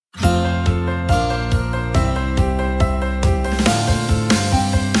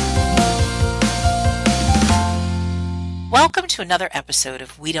Welcome to another episode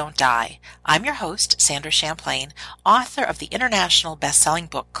of We Don't Die. I'm your host, Sandra Champlain, author of the international best-selling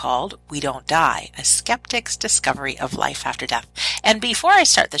book called We Don't Die, A Skeptic's Discovery of Life After Death. And before I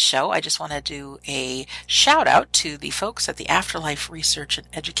start the show, I just want to do a shout out to the folks at the Afterlife Research and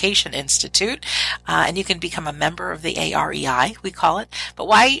Education Institute. And you can become a member of the AREI, we call it. But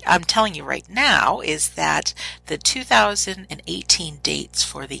why I'm telling you right now is that the 2018 dates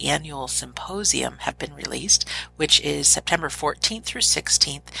for the annual symposium have been released, which is September 14th through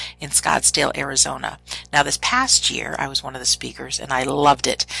 16th in Scottsdale, Arizona. Now, this past year, I was one of the speakers, and I loved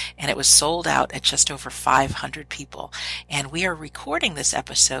it, and it was sold out at just over 500 people. And we are recording this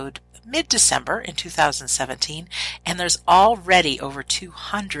episode mid-December in 2017, and there's already over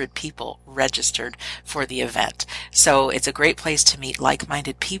 200 people registered for the event. So it's a great place to meet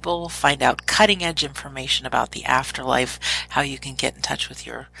like-minded people, find out cutting-edge information about the afterlife, how you can get in touch with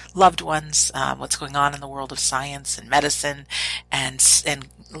your loved ones, what's going on in the world of science and medicine, and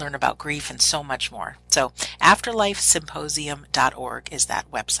learn about grief and so much more. So afterlifesymposium.org is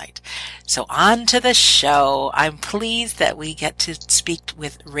that website. So on to the show. I'm pleased that we get to speak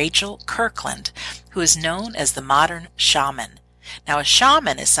with Rachel Kirkland, who is known as the modern shaman. Now, a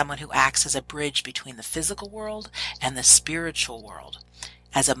shaman is someone who acts as a bridge between the physical world and the spiritual world.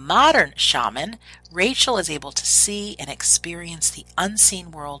 As a modern shaman, Rachel is able to see and experience the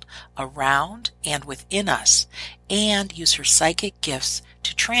unseen world around and within us, and use her psychic gifts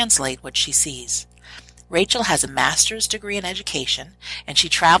to translate what she sees. Rachel has a master's degree in education, and she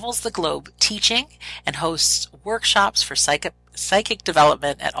travels the globe teaching and hosts workshops for psychic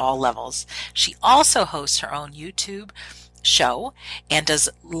development at all levels. She also hosts her own YouTube show and does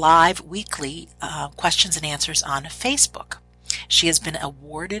live weekly questions and answers on Facebook. She has been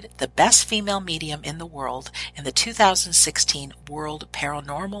awarded the Best Female Medium in the World in the 2016 World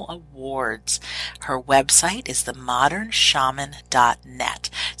Paranormal Awards. Her website is themodernshaman.net.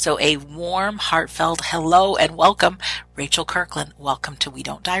 So a warm, heartfelt hello and welcome, Rachel Kirkland. Welcome to We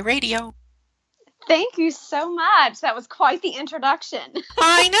Don't Die Radio. Thank you so much. That was quite the introduction.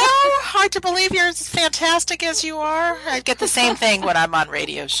 I know. Hard to believe you're as fantastic as you are. I get the same thing when I'm on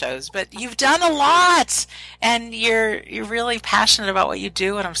radio shows, but you've done a lot and you're really passionate about what you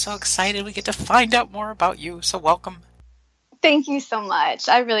do, and I'm so excited we get to find out more about you. So welcome. Thank you so much.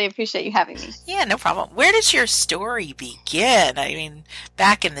 I really appreciate you having me. Yeah, no problem. Where does your story begin? I mean,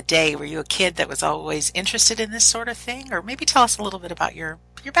 back in the day, were you a kid that was always interested in this sort of thing? Or maybe tell us a little bit about your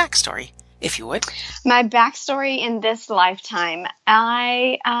backstory, if you would. My backstory in this lifetime,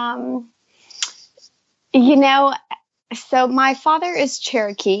 so my father is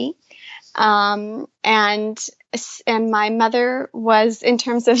Cherokee, and my mother was, in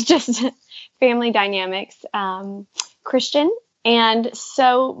terms of just family dynamics, Christian. And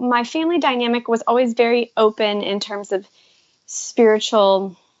so my family dynamic was always very open in terms of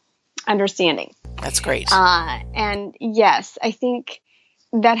spiritual understanding. That's great. And yes, I think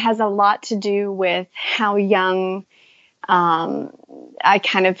that has a lot to do with how young I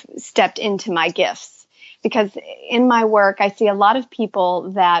kind of stepped into my gifts. Because in my work, I see a lot of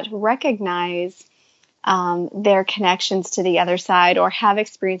people that recognize their connections to the other side or have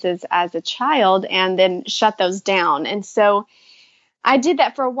experiences as a child and then shut those down. And so I did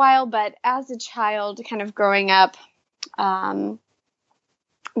that for a while, but as a child, kind of growing up, the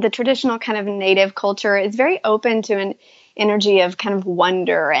traditional kind of native culture is very open to an energy of kind of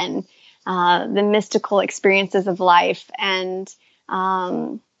wonder and the mystical experiences of life. And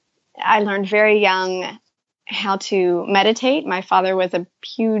I learned very young how to meditate. My father was a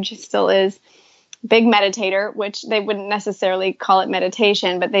huge, still is, big meditator, which they wouldn't necessarily call it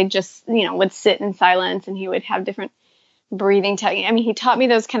meditation, but they just, would sit in silence, and he would have different breathing techniques. I mean, he taught me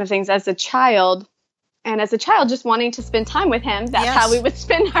those kind of things as a child. And as a child, just wanting to spend time with him, that's how we would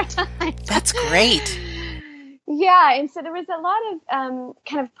spend our time. That's great. Yeah, and so there was a lot of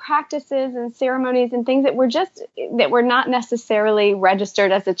kind of practices and ceremonies and things that were not necessarily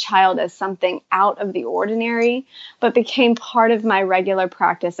registered as a child as something out of the ordinary, but became part of my regular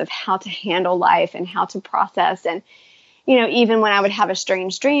practice of how to handle life and how to process. And, even when I would have a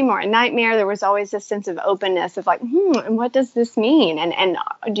strange dream or a nightmare, there was always this sense of openness of like, and what does this mean? And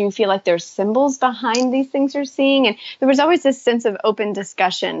do you feel like there's symbols behind these things you're seeing? And there was always this sense of open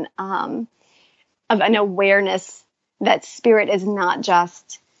discussion, of an awareness that spirit is not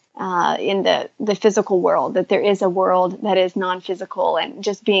just in the physical world, that there is a world that is non-physical, and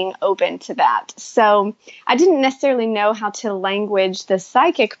just being open to that. So I didn't necessarily know how to language the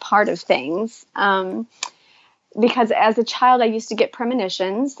psychic part of things, because as a child, I used to get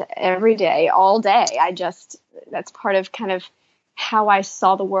premonitions every day, all day. That's part of kind of how I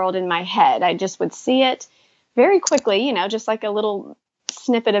saw the world in my head. I just would see it. very quickly, just like a little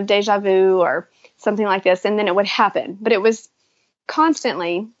snippet of deja vu or something like this. And then it would happen. But it was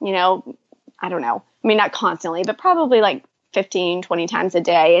constantly, I don't know. I mean, not constantly, but probably like 15, 20 times a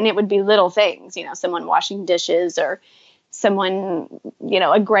day. And it would be little things, someone washing dishes or someone,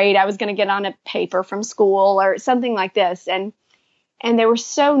 a grade I was going to get on a paper from school or something like this. And they were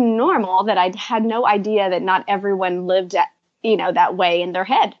so normal that I had no idea that not everyone lived, that way in their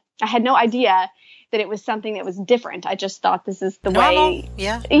head. I had no idea that it was something that was different. I just thought this is the normal way.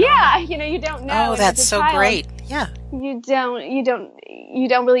 Yeah. Yeah. You don't know. Oh, that's so great. Yeah. You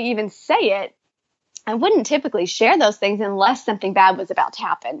don't really even say it. I wouldn't typically share those things unless something bad was about to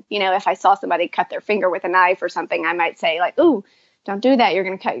happen. If I saw somebody cut their finger with a knife or something, I might say like, "Ooh, don't do that. You're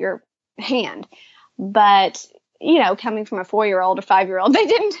going to cut your hand." But, coming from a 4-year-old or 5-year-old, they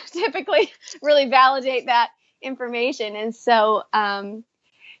didn't typically really validate that information. And so,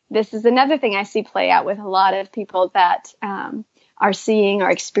 this is another thing I see play out with a lot of people that, are seeing or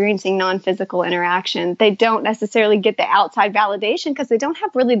experiencing non-physical interaction. They don't necessarily get the outside validation because they don't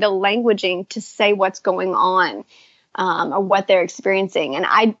have really the languaging to say what's going on, or what they're experiencing. And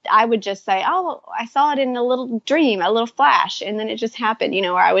I would just say, "Oh, I saw it in a little dream, a little flash, and then it just happened,"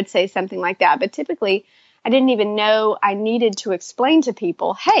 or I would say something like that. But typically, I didn't even know I needed to explain to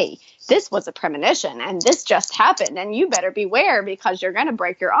people, "Hey, this was a premonition and this just happened and you better beware because you're going to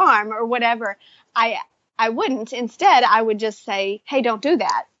break your arm," or whatever. I wouldn't. Instead, I would just say, "Hey, don't do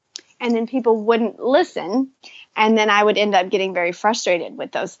that." And then people wouldn't listen. And then I would end up getting very frustrated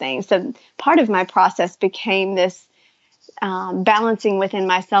with those things. So part of my process became this balancing within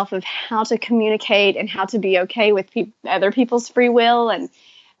myself of how to communicate and how to be okay with other people's free will and,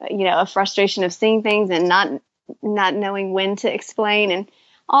 a frustration of seeing things and not knowing when to explain and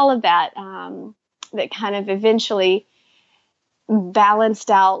all of that, that kind of eventually balanced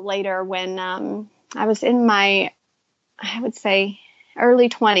out later when I was in my, I would say, early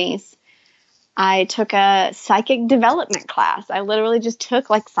 20s. I took a psychic development class. I literally just took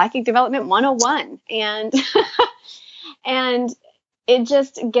like psychic development 101 and and it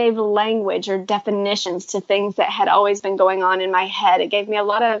just gave language or definitions to things that had always been going on in my head. It gave me a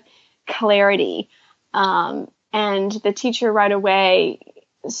lot of clarity. And the teacher right away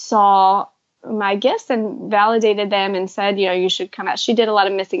saw my gifts and validated them and said, you should come out. She did a lot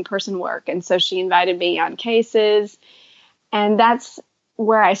of missing person work. And so she invited me on cases. And that's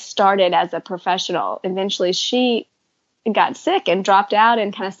where I started as a professional. Eventually she got sick and dropped out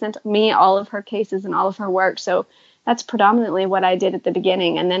and kind of sent me all of her cases and all of her work. So that's predominantly what I did at the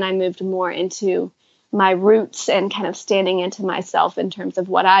beginning. And then I moved more into my roots and kind of standing into myself in terms of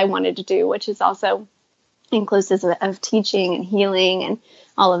what I wanted to do, which is also inclusive of teaching and healing and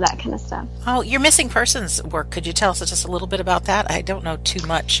all of that kind of stuff. Oh, your missing persons work. Could you tell us just a little bit about that? I don't know too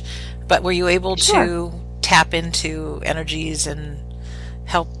much, but were you able to tap into energies and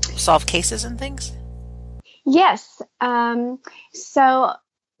help solve cases and things? Yes. So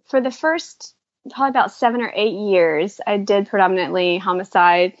for the first probably about 7 or 8 years, I did predominantly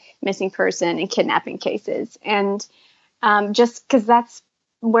homicide, missing person, and kidnapping cases. And just because that's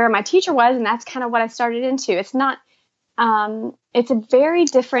where my teacher was, and that's kind of what I started into. It's not, it's a very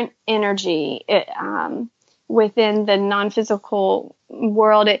different energy within the non-physical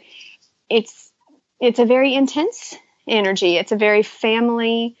world. It's a very intense energy. It's a very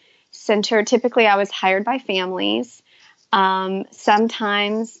family-centered. Typically, I was hired by families.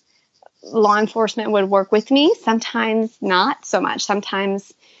 Sometimes law enforcement would work with me. Sometimes not so much.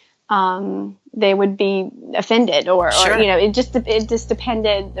 Sometimes they would be offended or it just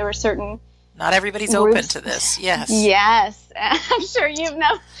depended. There were certain. Not everybody's groups. Open to this. Yes. Yes. I'm sure you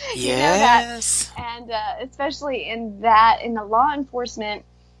know. Yes. You know that. And especially in the law enforcement,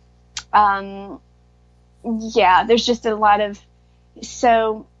 there's just a lot of,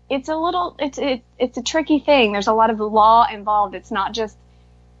 so it's a tricky thing. There's a lot of law involved. It's not just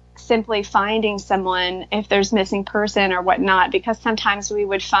simply finding someone if there's missing person or whatnot, because sometimes we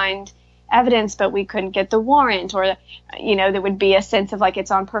would find evidence, but we couldn't get the warrant, or, there would be a sense of like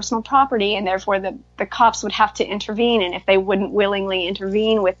it's on personal property, and therefore the cops would have to intervene. And if they wouldn't willingly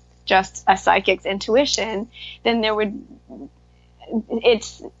intervene with just a psychic's intuition, then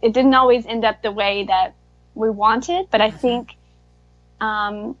it didn't always end up the way that we wanted. But I think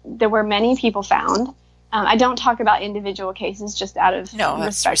there were many people found. I don't talk about individual cases just out of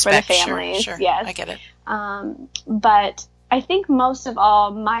respect for the families. Sure. Yes, I get it. But I think most of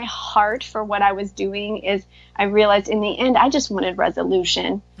all, my heart for what I was doing is I realized in the end, I just wanted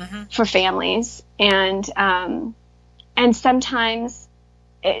resolution for families. And sometimes,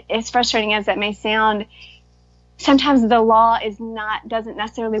 as frustrating as that may sound, sometimes the law doesn't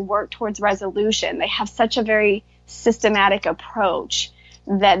necessarily work towards resolution. They have such a very systematic approach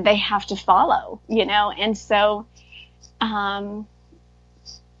that they have to follow, and so the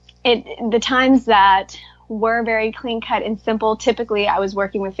times that were very clean cut and simple, typically I was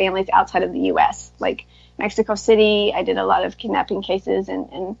working with families outside of the U.S., like Mexico City. I did a lot of kidnapping cases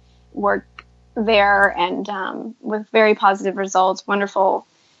and work there, and with very positive results, wonderful,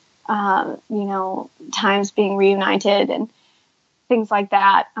 times being reunited and things like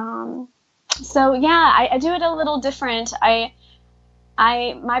that. So yeah, I do it a little different.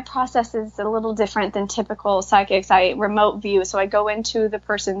 My process is a little different than typical psychics. I remote view, so I go into the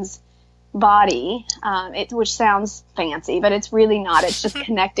person's body, which sounds fancy, but it's really not. It's just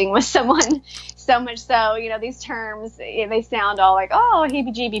connecting with someone so much so, these terms, they sound all like, oh,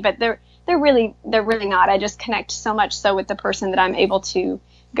 heebie-jeebie, but they're really not. I just connect so much so with the person that I'm able to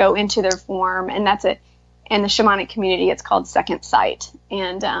go into their form, and that's it. In the shamanic community, it's called second sight,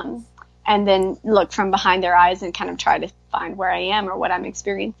 and then look from behind their eyes and kind of try to find where I am or what I'm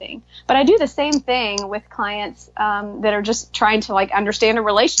experiencing. But I do the same thing with clients that are just trying to understand a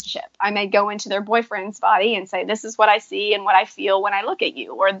relationship. I may go into their boyfriend's body and say, this is what I see and what I feel when I look at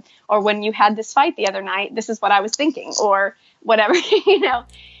you, or when you had this fight the other night, this is what I was thinking, or whatever,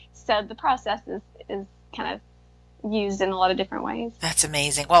 So the process is kind of used in a lot of different ways. That's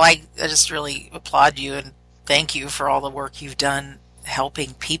amazing. Well, I just really applaud you and thank you for all the work you've done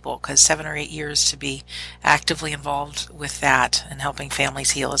helping people, because 7 or 8 years to be actively involved with that and helping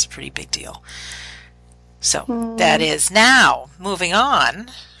families heal is a pretty big deal. So that is. Now, moving on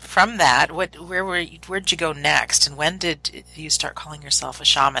from that, where'd you go next, and when did you start calling yourself a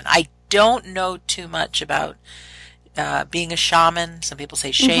shaman? I don't know too much about being a shaman. Some people say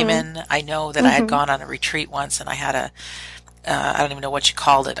shaman. I know that I had gone on a retreat once, and I had I don't even know what you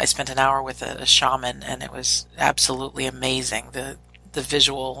called it. I spent an hour with a shaman, and it was absolutely amazing. The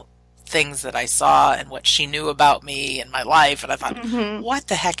visual things that I saw and what she knew about me and my life. And I thought, what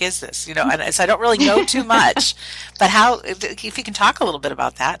the heck is this? And so I don't really know too much, but if you can talk a little bit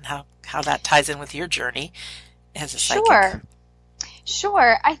about that and how that ties in with your journey as a psychic.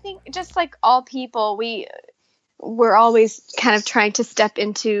 Sure. I think just like all people, we're always kind of trying to step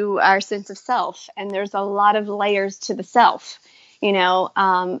into our sense of self, and there's a lot of layers to the self.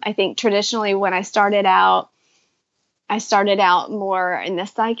 I think traditionally when I started out more in the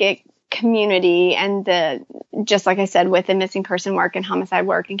psychic community, and just like I said, with the missing person work and homicide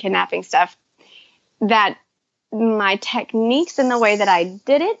work and kidnapping stuff, that my techniques and the way that I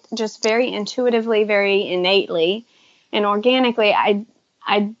did it, just very intuitively, very innately and organically, I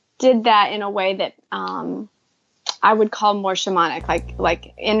did that in a way that I would call more shamanic,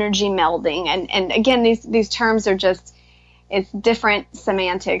 like energy melding. And again, these terms are just, it's different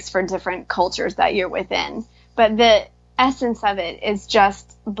semantics for different cultures that you're within. But the essence of it is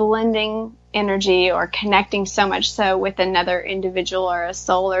just blending energy or connecting so much so with another individual or a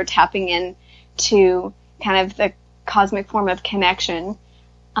soul, or tapping in to kind of the cosmic form of connection,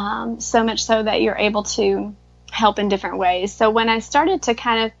 so much so that you're able to help in different ways. So when I started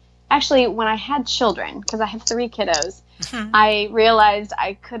to when I had children, because I have 3 kiddos, I realized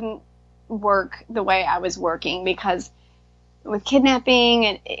I couldn't work the way I was working, because with kidnapping,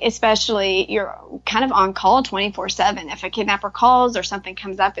 and especially, you're kind of on call 24/7. If a kidnapper calls or something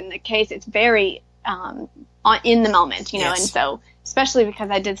comes up in the case, it's very in the moment, Yes. And so, especially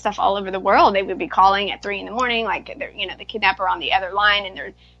because I did stuff all over the world, they would be calling at 3 a.m, like they're, the kidnapper on the other line, and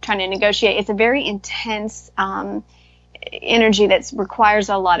they're trying to negotiate. It's a very intense energy that requires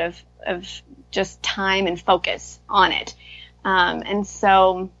a lot of just time and focus on it. And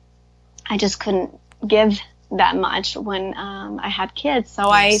so I just couldn't give that much when I had kids. So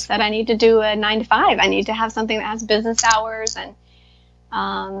yes. I said I need to do a 9 to 5. I need to have something that has business hours. And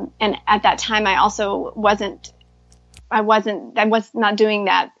at that time, I also I was not doing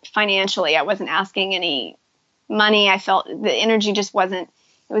that financially. I wasn't asking any money. I felt the energy just wasn't,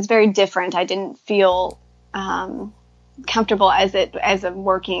 it was very different. I didn't feel comfortable as a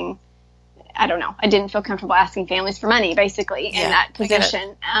working, I don't know. I didn't feel comfortable asking families for money, basically, in that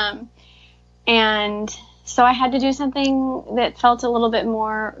position. And so I had to do something that felt a little bit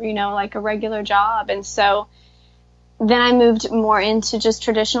more, like a regular job. And so then I moved more into just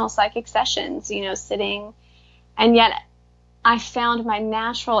traditional psychic sessions, sitting. And yet I found my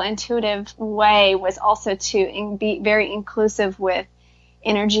natural intuitive way was also to be very inclusive with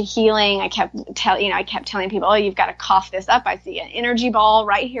energy healing. I kept telling people, oh, you've got to cough this up. I see an energy ball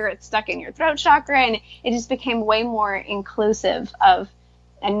right here. It's stuck in your throat chakra. And it just became way more inclusive of,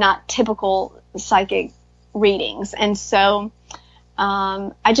 and not typical psychic readings. And so,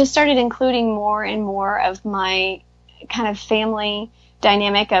 I just started including more and more of my kind of family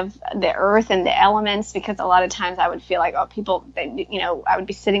dynamic of the earth and the elements, because a lot of times I would feel like, oh, people, I would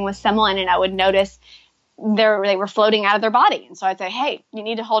be sitting with someone and I would notice they were floating out of their body. And so I'd say, hey, you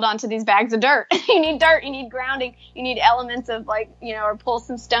need to hold on to these bags of dirt. You need dirt, you need grounding, you need elements of or pull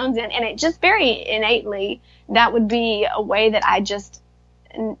some stones in. And it just very innately, that would be a way that I just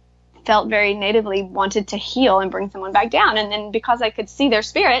felt very natively wanted to heal and bring someone back down. And then because I could see their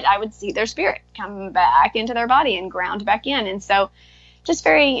spirit, I would see their spirit come back into their body and ground back in. And so just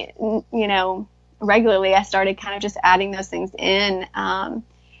very, regularly, I started kind of just adding those things in.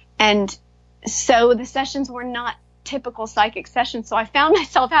 And so the sessions were not typical psychic sessions. So I found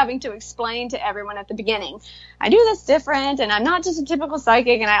myself having to explain to everyone at the beginning, I do this different, and I'm not just a typical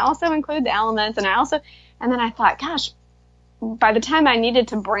psychic, and I also include the elements, and then I thought, gosh, by the time I needed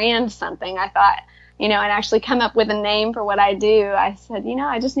to brand something, I thought, and actually come up with a name for what I do, I said,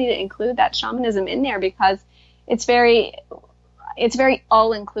 I just need to include that shamanism in there, because it's very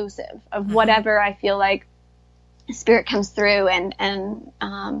all-inclusive of whatever I feel like spirit comes through. And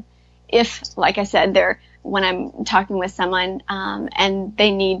if, like I said, when I'm talking with someone and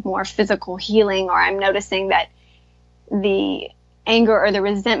they need more physical healing, or I'm noticing that the anger or the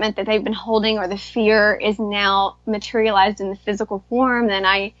resentment that they've been holding or the fear is now materialized in the physical form, then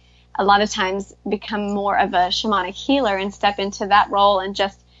I a lot of times become more of a shamanic healer and step into that role and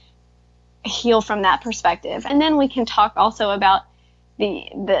just heal from that perspective. And then we can talk also about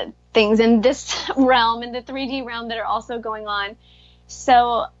the things in this realm, in the 3D realm, that are also going on.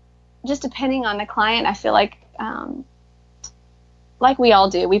 So just depending on the client, I feel like we all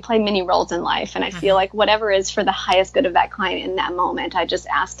do, we play many roles in life. And I feel like whatever is for the highest good of that client in that moment, I just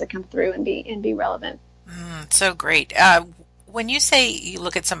ask to come through and be relevant. So great. When you say you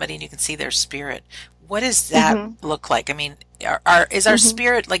look at somebody and you can see their spirit, what does that look like? I mean, is our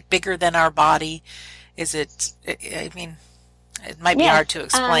spirit like bigger than our body? Is it, it might be hard to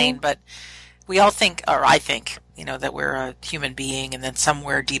explain, but we all think, or I think, that we're a human being, and then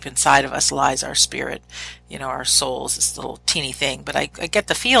somewhere deep inside of us lies our spirit, our soul is this little teeny thing. But I get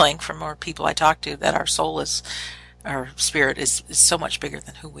the feeling from more people I talk to that our spirit is so much bigger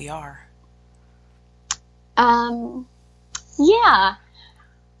than who we are. Yeah.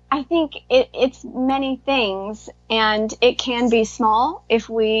 I think it's many things, and it can be small if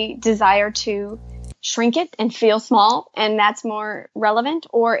we desire to shrink it and feel small, and that's more relevant,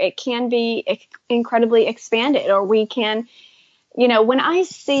 or it can be incredibly expanded, or we can, when I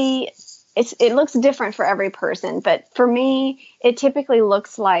see it looks different for every person, but for me, it typically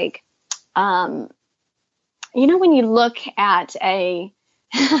looks like, when you look at a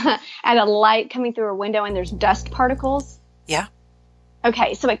light coming through a window and there's dust particles. Yeah.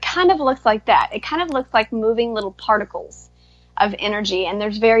 Okay, so it kind of looks like that. It kind of looks like moving little particles of energy, and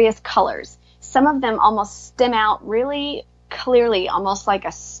there's various colors. Some of them almost stem out really clearly, almost like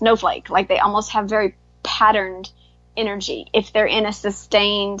a snowflake, like they almost have very patterned energy. If they're in a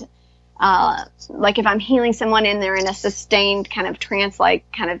sustained, like if I'm healing someone and they're in a sustained kind of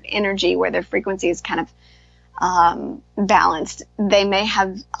trance-like kind of energy where their frequency is kind of balanced, they may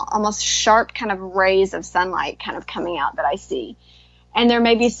have almost sharp kind of rays of sunlight kind of coming out that I see. And there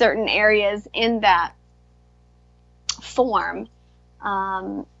may be certain areas in that form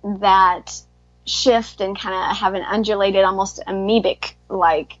that shift and kind of have an undulated, almost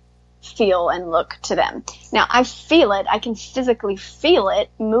amoebic-like feel and look to them. Now, I feel it. I can physically feel it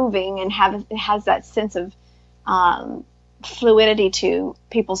moving, and it has that sense of fluidity to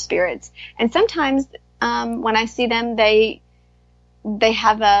people's spirits. And sometimes when I see them, they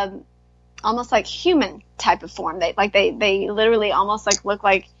have a almost like human type of form. They literally almost like look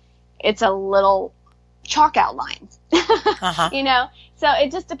like it's a little chalk outline. So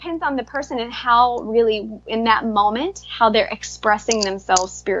it just depends on the person and how really in that moment how they're expressing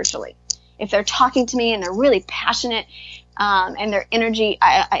themselves spiritually. If they're talking to me and they're really passionate and their energy,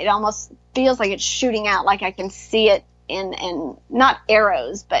 it almost feels like it's shooting out, like I can see it in not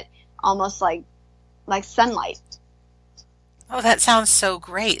arrows, but almost like sunlight. Oh, that sounds so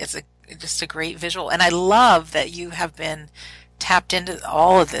great. It's just a great visual. And I love that you have been tapped into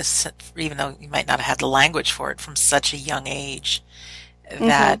all of this, even though you might not have had the language for it from such a young age,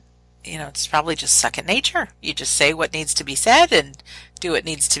 that, it's probably just second nature. You just say what needs to be said and do what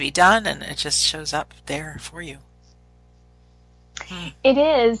needs to be done, and it just shows up there for you. It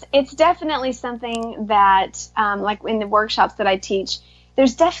is. It's definitely something that, like in the workshops that I teach,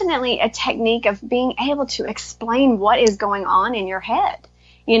 there's definitely a technique of being able to explain what is going on in your head,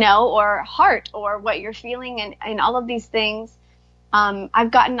 or heart, or what you're feeling, and all of these things.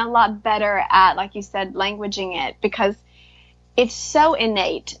 I've gotten a lot better at, like you said, languaging it, because it's so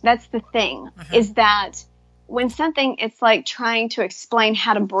innate. That's the thing, is that when something, it's like trying to explain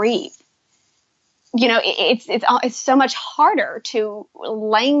how to breathe. You know, it's so much harder to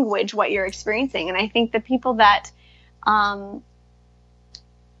language what you're experiencing. And I think the people that,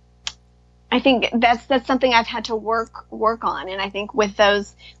 I think that's something I've had to work on. And I think with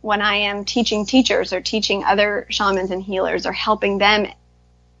those, when I am teaching teachers or teaching other shamans and healers or helping them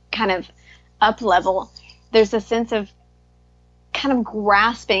kind of up level, there's a sense of kind of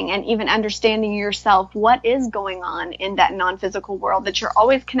grasping and even understanding yourself, what is going on in that non-physical world that you're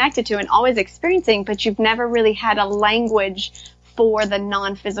always connected to and always experiencing, but you've never really had a language for the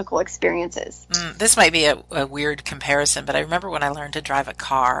non-physical experiences. This might be a weird comparison, but I remember when I learned to drive a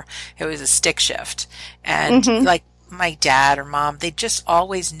car, it was a stick shift. And like my dad or mom, they just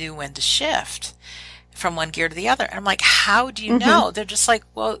always knew when to shift from one gear to the other. And I'm like, how do you know? They're just like,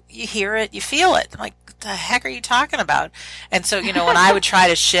 well, you hear it, you feel it. I'm like, what the heck are you talking about? And so, you know, when I would try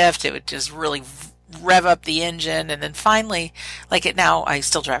to shift, it would just really rev up the engine. And then finally, like it now, I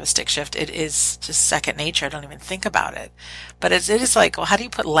still drive a stick shift. It is just second nature. I don't even think about it. But it is like, well, how do you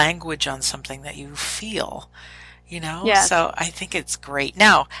put language on something that you feel? You know? Yes. So I think it's great.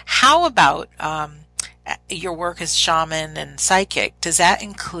 Now, how about your work as shaman and psychic? Does that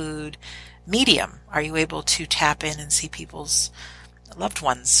include medium? Are you able to tap in and see people's loved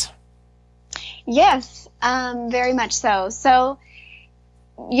ones? Yes, very much so. So,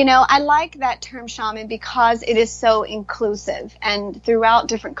 you know, I like that term shaman because it is so inclusive, and throughout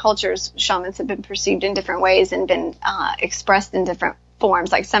different cultures, shamans have been perceived in different ways and been expressed in different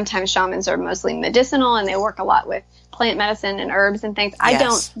forms. Like sometimes shamans are mostly medicinal and they work a lot with plant medicine and herbs and things.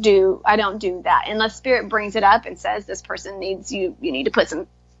 Yes. I don't do that unless spirit brings it up and says this person needs you need to put some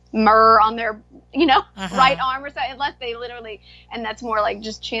myrrh on their, you know, right arm or something, unless they literally, and that's more like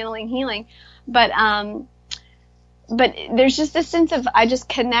just channeling healing. But there's just this sense of, I just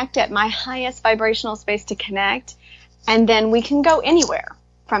connect at my highest vibrational space to connect, and then we can go anywhere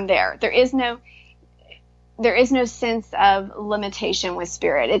from there. There is no sense of limitation with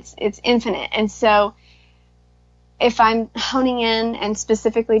spirit. It's infinite. And so if I'm honing in and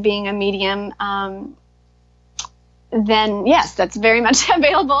specifically being a medium, then yes, that's very much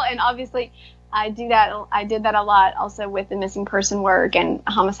available. And obviously I did that a lot also with the missing person work and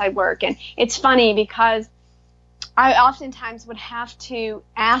homicide work. And it's funny because I oftentimes would have to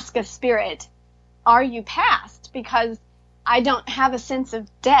ask a spirit, are you past? Because I don't have a sense of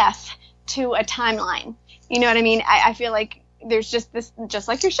death to a timeline. You know what I mean? I feel like there's just this, just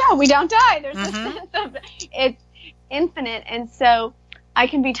like your show, we don't die. There's this sense of it's infinite. And so I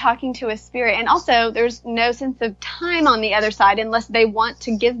can be talking to a spirit, and also there's no sense of time on the other side unless they want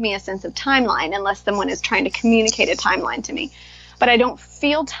to give me a sense of timeline, unless someone is trying to communicate a timeline to me. But I don't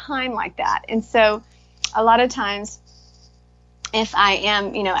feel time like that. And so a lot of times if I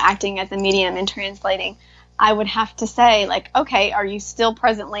am, you know, acting as a medium and translating, I would have to say, like, okay, are you still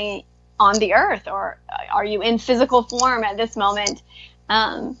presently on the earth, or are you in physical form at this moment?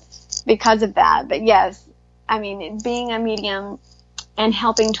 Because of that. But yes, I mean, being a medium and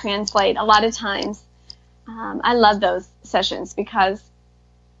helping translate, a lot of times, I love those sessions because,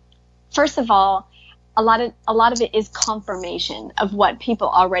 first of all, a lot of it is confirmation of what people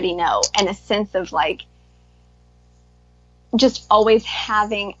already know, and a sense of like just always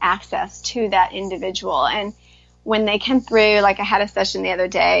having access to that individual. And when they come through, like I had a session the other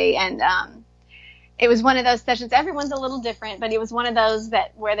day, and it was one of those sessions, everyone's a little different, but it was one of those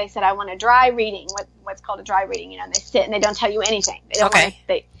that where they said, I want a dry reading, what's called a dry reading, you know, and they sit and they don't tell you anything. They don't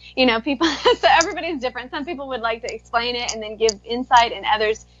want you know, people, so everybody's different. Some people would like to explain it and then give insight, and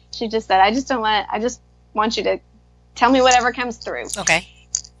others, she just said, I just want you to tell me whatever comes through. Okay.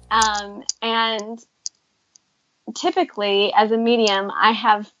 And typically as a medium, I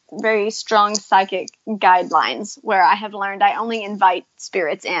have very strong psychic guidelines where I have learned I only invite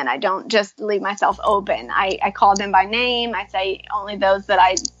spirits in. I don't just leave myself open. I call them by name. I say only those that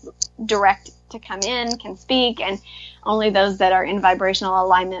I direct to come in can speak, and only those that are in vibrational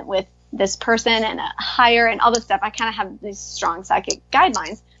alignment with this person and a higher and all this stuff. I kind of have these strong psychic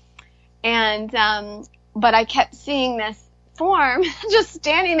guidelines. And, but I kept seeing this form just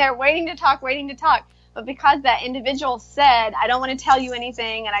standing there waiting to talk. But because that individual said, I don't want to tell you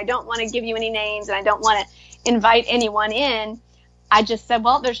anything, and I don't want to give you any names, and I don't want to invite anyone in, I just said,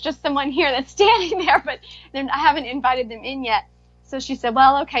 well, there's just someone here that's standing there, but then I haven't invited them in yet. So she said,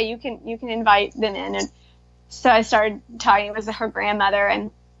 well, okay, you can invite them in. And so I started talking. It was her grandmother,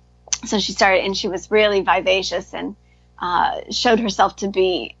 and so she started, and she was really vivacious and showed herself to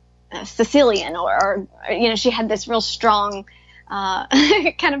be Sicilian, or you know, she had this real strong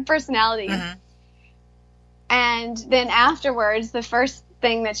kind of personality. And then afterwards, the first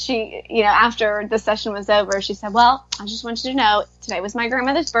thing that she, after the session was over, she said, well, I just want you to know today was my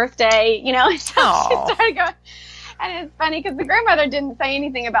grandmother's birthday, and so she started going. And it's funny because the grandmother didn't say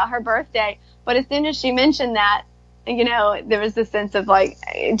anything about her birthday, but as soon as she mentioned that, there was this sense of like,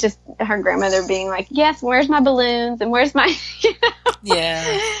 just her grandmother being like, yes, where's my balloons and where's my,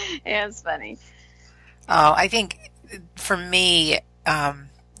 Yeah. Yeah, it's funny. Oh, I think for me,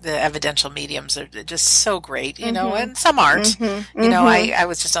 the evidential mediums are just so great, and some aren't. I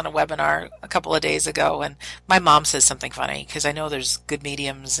was just on a webinar a couple of days ago, and my mom says something funny because I know there's good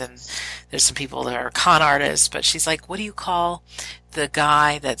mediums and there's some people that are con artists, but she's like, what do you call the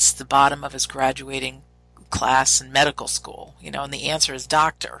guy that's the bottom of his graduating class in medical school, and the answer is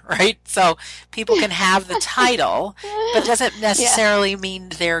doctor, right? So people can have the title, but it doesn't necessarily mean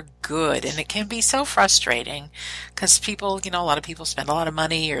they're good. And it can be so frustrating because people, a lot of people spend a lot of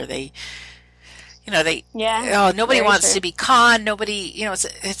money or nobody wants to be con. Nobody,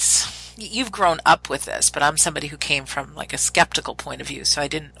 it's you've grown up with this, but I'm somebody who came from like a skeptical point of view. So I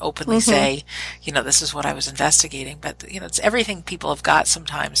didn't openly say, this is what I was investigating, but it's everything people have got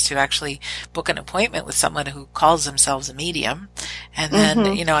sometimes to actually book an appointment with someone who calls themselves a medium. And then,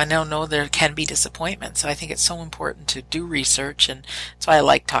 I know there can be disappointment. So I think it's so important to do research. And that's why I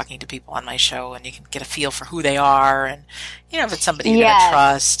like talking to people on my show, and you can get a feel for who they are and, if it's somebody you're going to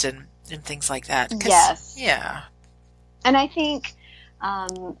trust and things like that. Yes. Yeah. And I think,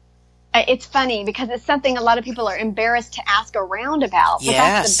 it's funny because it's something a lot of people are embarrassed to ask around about, but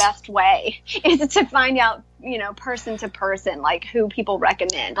that's the best way is to find out, person to person, like who people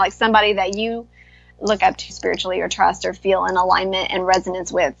recommend, like somebody that you look up to spiritually or trust or feel in alignment and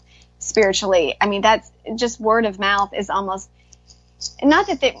resonance with spiritually. I mean, that's just word of mouth is almost not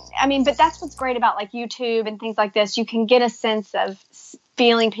that but that's what's great about like YouTube and things like this. You can get a sense of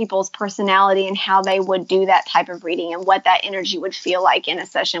feeling people's personality and how they would do that type of reading and what that energy would feel like in a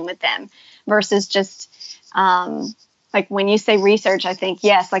session with them versus just, like when you say research, I think,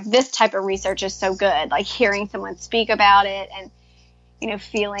 yes, like this type of research is so good, like hearing someone speak about it and,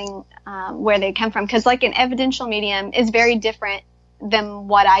 feeling, where they come from. Cause like an evidential medium is very different than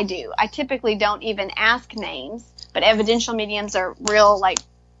what I do. I typically don't even ask names, but evidential mediums are real, like,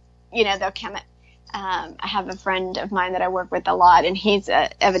 they'll come at, I have a friend of mine that I work with a lot, and he's an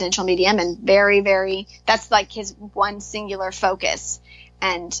evidential medium and very, very, that's like his one singular focus.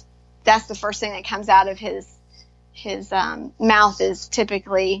 And that's the first thing that comes out of his mouth is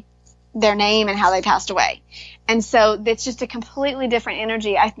typically their name and how they passed away. And so it's just a completely different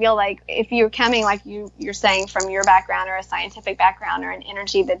energy. I feel like if you're coming, like you're saying, from your background or a scientific background or an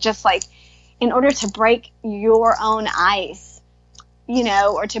energy that just like, in order to break your own ice,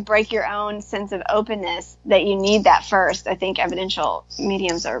 or to break your own sense of openness, that you need that first. I think evidential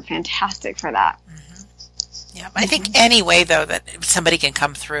mediums are fantastic for that. Yeah, I think any way, though, that somebody can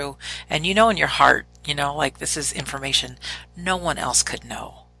come through and in your heart, like this is information no one else could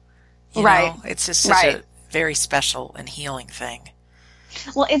know. Right. It's just such a very special and healing thing.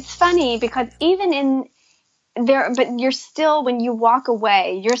 Well, it's funny because even in there, but you're still, when you walk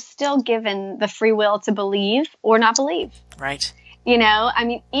away, you're still given the free will to believe or not believe. Right.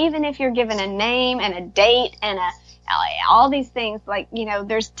 Even if you're given a name and a date and all these things, like,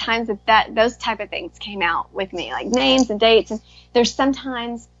 there's times that those type of things came out with me, like names and dates. And there's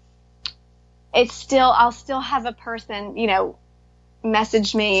sometimes I'll still have a person,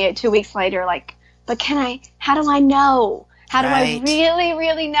 message me 2 weeks later, like, but how do I know? How do I really,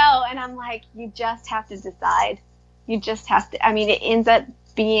 really know? And I'm like, you just have to decide. You just have to, it ends up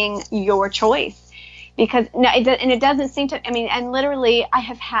being your choice. Because it doesn't seem to. And literally, I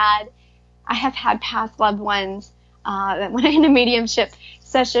have had past loved ones that went in a mediumship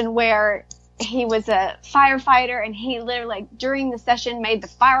session where he was a firefighter, and he literally, like, during the session, made the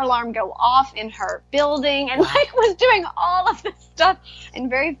fire alarm go off in her building, and like was doing all of this stuff and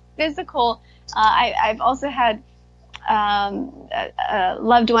very physical. I've also had a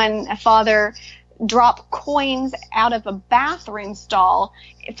loved one, a father, drop coins out of a bathroom stall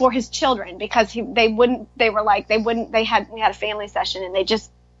for his children because we had a family session and they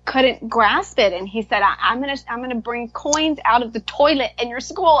just couldn't grasp it. And he said, I'm going to bring coins out of the toilet in your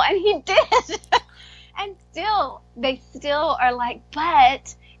school. And he did. And they still are like,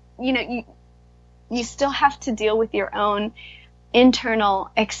 but you still have to deal with your own internal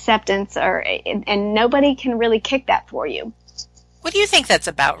acceptance and nobody can really kick that for you. What do you think that's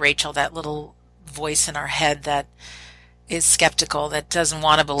about, Rachel, that little voice in our head that is skeptical, that doesn't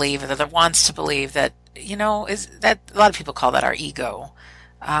want to believe, or that wants to believe, that is that a lot of people call that our ego,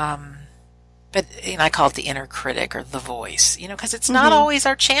 but I call it the inner critic or the voice, because it's not always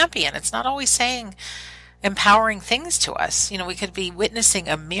our champion. It's not always saying empowering things to us. We could be witnessing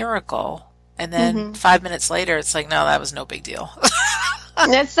a miracle, and then 5 minutes later, it's like, no, that was no big deal.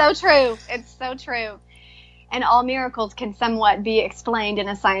 It's so true. It's so true. And all miracles can somewhat be explained in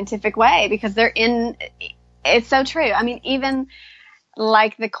a scientific way because it's so true. I mean, even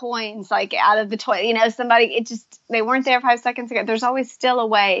like the coins, like out of the toilet, they weren't there 5 seconds ago. There's always still a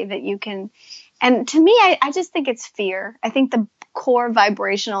way that you can. And to me, I just think it's fear. I think the core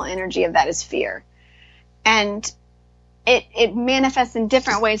vibrational energy of that is fear. And it manifests in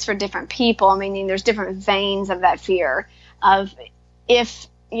different ways for different people. I mean, there's different veins of that fear of if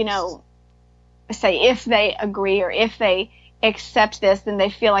they agree or if they accept this, then they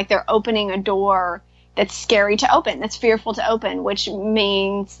feel like they're opening a door that's scary to open, that's fearful to open, which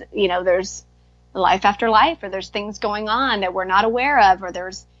means, there's life after life, or there's things going on that we're not aware of,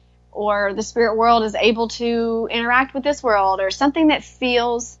 or the spirit world is able to interact with this world, or something that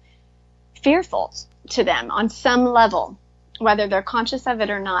feels fearful to them on some level, whether they're conscious of it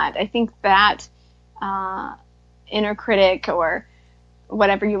or not. I think that inner critic, or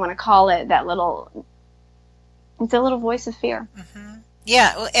whatever you want to call it, it's a little voice of fear. Mm-hmm.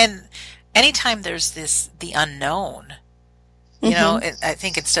 Yeah, and anytime there's the unknown, I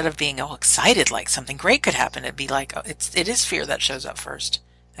think instead of being all excited like something great could happen, it'd be like, it is fear that shows up first.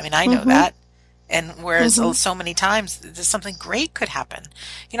 I mean, I know that. And whereas so many times there's something great could happen.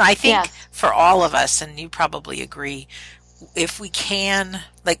 I think for all of us, and you probably agree, if we can,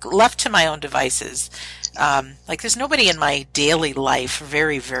 like, left to my own devices, like there's nobody in my daily life,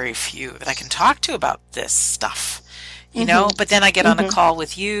 very, very few, that I can talk to about this stuff. But then I get on a call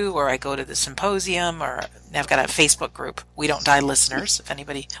with you, or I go to the symposium, or I've got a Facebook group, We Don't Die Listeners, if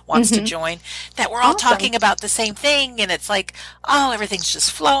anybody wants to join, that we're all talking about the same thing, and it's like, oh, everything's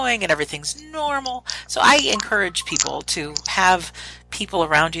just flowing and everything's normal. So I encourage people to have people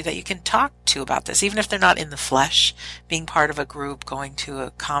around you that you can talk to about this, even if they're not in the flesh, being part of a group, going to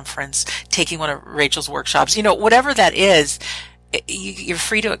a conference, taking one of Rachel's workshops, whatever that is, you're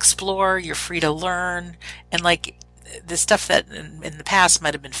free to explore, you're free to learn, and like, the stuff that in the past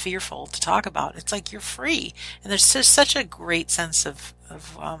might have been fearful to talk about, it's like you're free. And there's just such a great sense of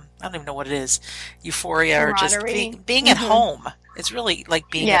I don't even know what it is, euphoria, or just being at home. It's really like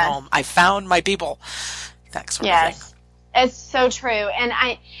being at home. I found my people, that sort of thing. It's so true.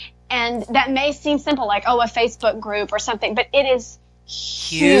 And that may seem simple, like, a Facebook group or something, but it is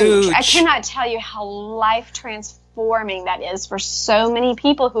huge. I cannot tell you how life transforming that is for so many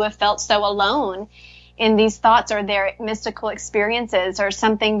people who have felt so alone in these thoughts, or their mystical experiences, or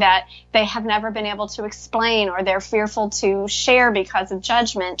something that they have never been able to explain, or they're fearful to share because of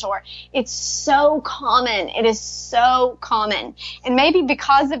judgment. Or it's so common. It is so common. And maybe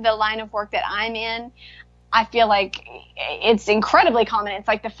because of the line of work that I'm in, I feel like it's incredibly common. It's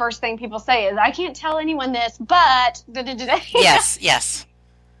like the first thing people say is, I can't tell anyone this, but yes.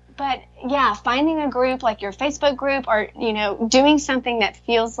 But yeah, finding a group like your Facebook group, or, doing something that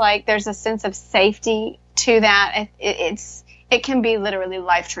feels like there's a sense of safety to that, it can be literally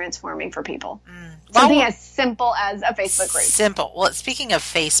life transforming for people. Something as simple as a Facebook group. Simple. Well, speaking of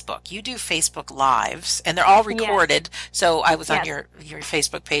Facebook, you do Facebook Lives, and they're all recorded. Yes. So I was on your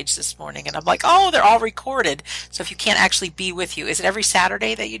Facebook page this morning, and I'm like, oh, they're all recorded. So if you can't actually be with you, is it every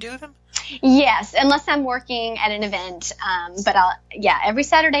Saturday that you do them? Yes, unless I'm working at an event. But every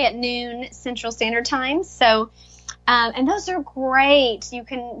Saturday at noon Central Standard Time. So, and those are great. You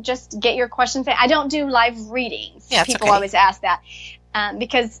can just get your questions in. I don't do live readings. Yeah, people always ask that,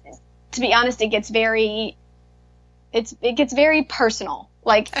 because, to be honest, it gets very personal.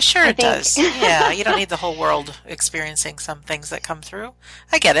 Like, sure it does. Yeah, you don't need the whole world experiencing some things that come through.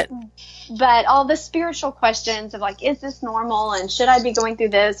 I get it. But all the spiritual questions of, like, is this normal, and should I be going through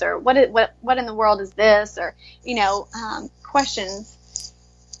this, or what in the world is this, or questions.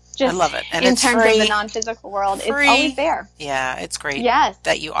 Just I love it. And in it's terms free. of the non-physical world, it's always there. Yeah, it's great. Yes.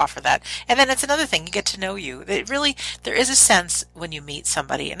 That you offer that. And then it's another thing, you get to know you. There is a sense when you meet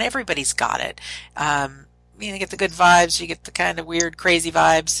somebody, and everybody's got it. You get the good vibes, you get the kind of weird, crazy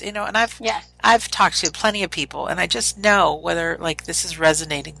vibes, and I've talked to plenty of people, and I just know whether, like, this is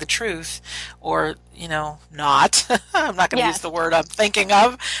resonating the truth or, not. I'm not going to use the word I'm thinking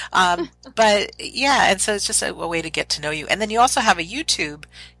of. But yeah, and so it's just a way to get to know you. And then you also have a YouTube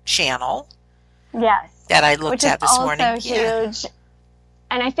channel. Yes. That I looked at this morning. Which is also huge.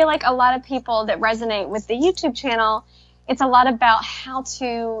 And I feel like a lot of people that resonate with the YouTube channel, it's a lot about how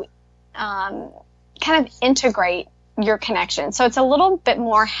to, kind of integrate your connection. So it's a little bit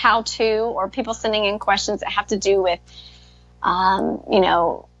more how to, or people sending in questions that have to do with,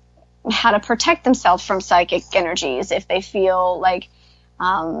 how to protect themselves from psychic energies if they feel like,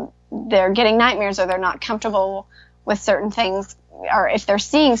 they're getting nightmares or they're not comfortable with certain things, or if they're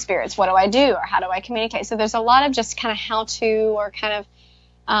seeing spirits, what do I do, or how do I communicate? So there's a lot of just kind of how to, or kind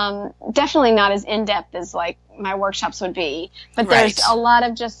of definitely not as in-depth as like my workshops would be, but there's a lot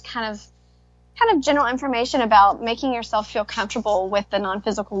of just kind of general information about making yourself feel comfortable with the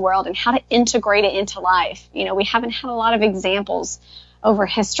non-physical world and how to integrate it into life. You know, we haven't had a lot of examples over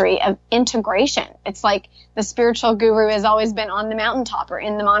history of integration. It's like the spiritual guru has always been on the mountaintop or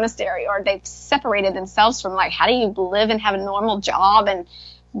in the monastery, or they've separated themselves from, like, how do you live and have a normal job and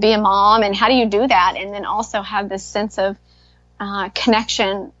be a mom, and how do you do that and then also have this sense of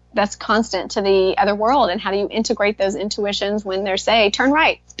connection that's constant to the other world, and how do you integrate those intuitions when they're, say, turn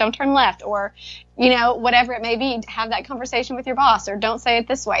right, don't turn left, or, you know, whatever it may be, have that conversation with your boss, or don't say it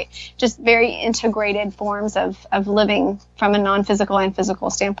this way. Just very integrated forms of living from a non-physical and physical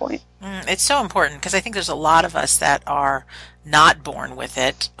standpoint. It's so important, because I think there's a lot of us that are not born with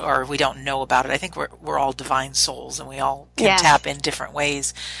it, or we don't know about it. I think we're all divine souls, and we all can tap in different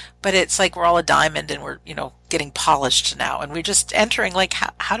ways. But it's like we're all a diamond, and we're, you know, getting polished now, and we're just entering, like,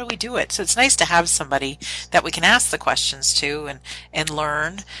 how do we do it? So it's nice to have somebody that we can ask the questions to and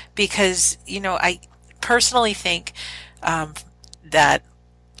learn, because, you know, I personally think that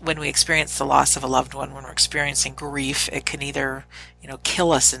when we experience the loss of a loved one, when we're experiencing grief, it can either, you know,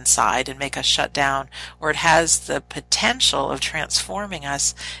 kill us inside and make us shut down, or it has the potential of transforming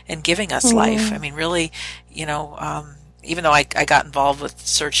us and giving us life. I mean, really, you know, even though I got involved with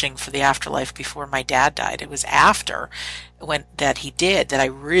searching for the afterlife before my dad died, it was after that he did that I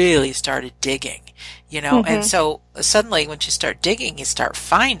really started digging, you know. And so suddenly when you start digging, you start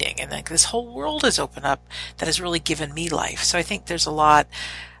finding, and like this whole world has opened up that has really given me life. So I think there's a lot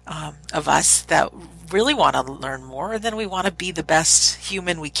of us that really want to learn more, and then we want to be the best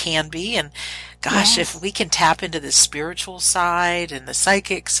human we can be. And gosh, if we can tap into the spiritual side and the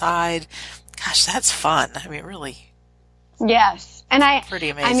psychic side, gosh, that's fun. I mean, really. Yes. And pretty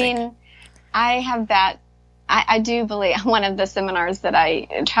amazing. I mean, I have that. I do believe one of the seminars that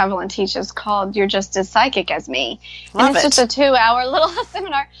I travel and teach is called "You're Just as Psychic as Me." And it's just a 2-hour little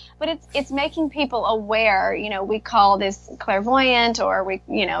seminar, but it's making people aware. You know, we call this clairvoyant, or we,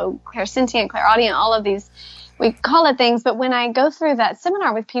 you know, clairsentient, clairaudient, all of these, we call it things. But when I go through that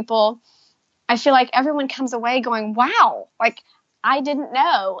seminar with people, I feel like everyone comes away going, wow, like, I didn't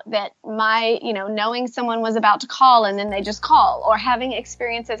know that my, you know, knowing someone was about to call and then they just call, or having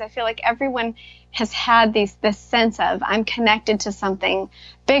experiences. I feel like everyone has had this sense of, I'm connected to something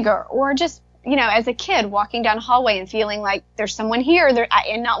bigger, or just, you know, as a kid walking down a hallway and feeling like there's someone here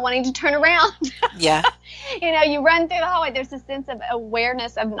and not wanting to turn around. Yeah. You know, you run through the hallway. There's a sense of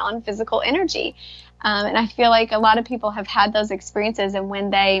awareness of non-physical energy. And I feel like a lot of people have had those experiences, and when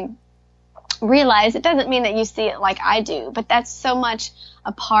they realize, it doesn't mean that you see it like I do, but that's so much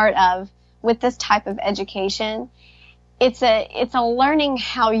a part of, with this type of education, it's a learning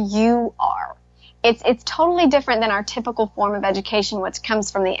how you are. It's totally different than our typical form of education, which comes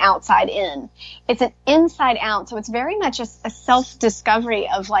from the outside in. It's an inside out, so it's very much a self-discovery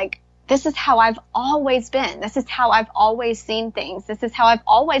of, like, this is how I've always been. This is how I've always seen things. This is how I've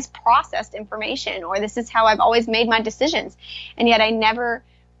always processed information, or this is how I've always made my decisions. And yet I never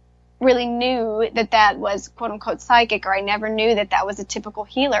really knew that was quote unquote psychic, or I never knew that was a typical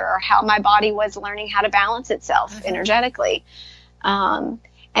healer, or how my body was learning how to balance itself energetically.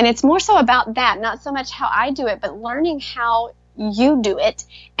 And it's more so about that, not so much how I do it, but learning how you do it,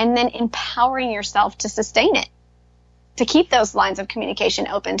 and then empowering yourself to sustain it, to keep those lines of communication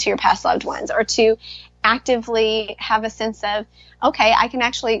open to your past loved ones, or to actively have a sense of, okay, I can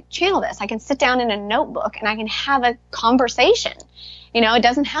actually channel this. I can sit down in a notebook and I can have a conversation. You know, it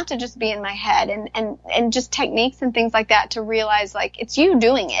doesn't have to just be in my head, and just techniques and things like that to realize, like, it's you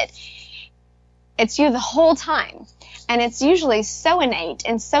doing it. It's you the whole time. And it's usually so innate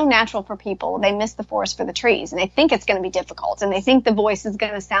and so natural for people. They miss the forest for the trees, and they think it's going to be difficult, and they think the voice is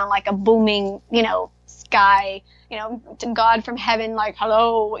going to sound like a booming, you know, sky, you know, to God from heaven, like,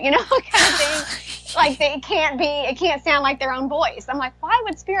 hello, you know, kind of thing. Like, it can't sound like their own voice. I'm like, why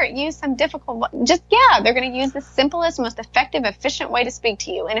would spirit use some difficult, they're going to use the simplest, most effective, efficient way to speak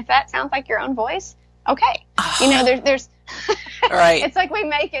to you. And if that sounds like your own voice, okay. You know, there's right. It's like we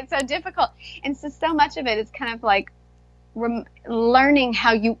make it so difficult. And so much of it is kind of like learning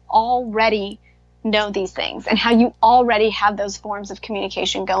how you already know these things, and how you already have those forms of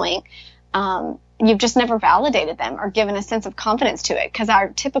communication going. You've just never validated them or given a sense of confidence to it, because our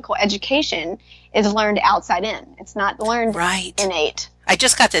typical education is learned outside in. It's not learned innate. I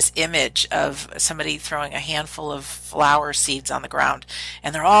just got this image of somebody throwing a handful of flower seeds on the ground,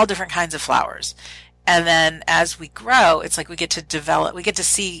 and they're all different kinds of flowers. And then as we grow, it's like we get to develop, we get to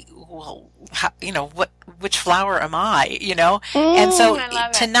see, well, how, which flower am I, And so I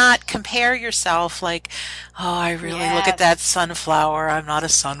love to it. not compare yourself like, oh, I really look at that sunflower. I'm not a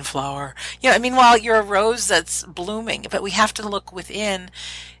sunflower. While you're a rose that's blooming, but we have to look within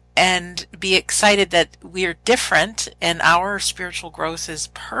and be excited that we're different and our spiritual growth is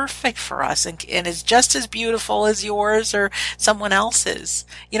perfect for us and is just as beautiful as yours or someone else's.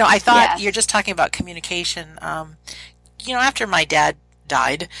 I thought you're just talking about communication. After my dad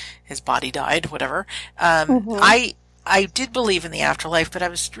died, his body died, whatever, I did believe in the afterlife, but I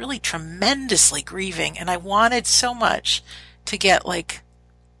was really tremendously grieving, and I wanted so much to get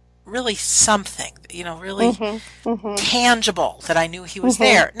really something, really tangible, that I knew he was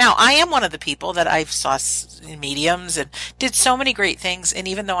there. Now, I am one of the people that I saw in mediums and did so many great things, and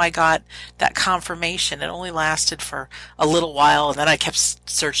even though I got that confirmation, it only lasted for a little while, and then I kept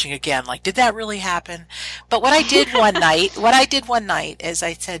searching again, did that really happen? But what I did one night is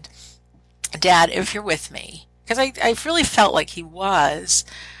I said, Dad, if you're with me, because I really felt like he was,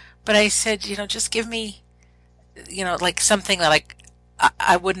 but I said, just give me, something that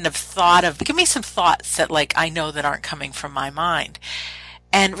I wouldn't have thought of. Give me some thoughts that I know that aren't coming from my mind.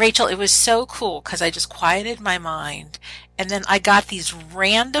 And Rachel, it was so cool because I just quieted my mind. And then I got these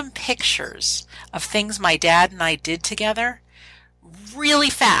random pictures of things my dad and I did together really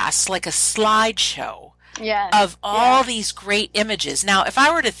fast, like a slideshow of all these great images. Now, if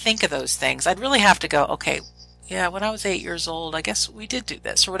I were to think of those things, I'd really have to go, okay, yeah, when I was 8 years old, I guess we did do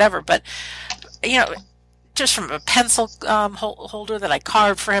this or whatever. But, just from a pencil holder that I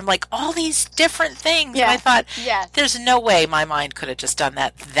carved for him, all these different things. Yeah. And I thought, there's no way my mind could have just done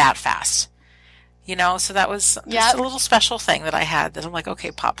that fast. So that was just a little special thing that I had that I'm like,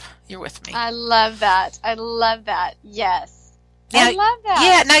 okay, Pop, you're with me. I love that. Yes. Now, I love that.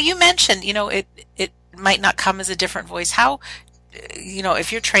 Yeah. Now you mentioned, it might not come as a different voice. How,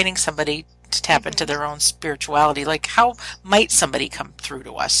 if you're training somebody to tap into their own spirituality, how might somebody come through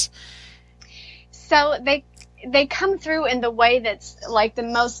to us? So they come through in the way that's the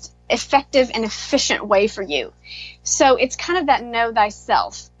most effective and efficient way for you. So it's kind of that know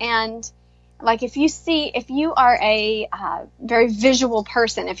thyself. And if you are a very visual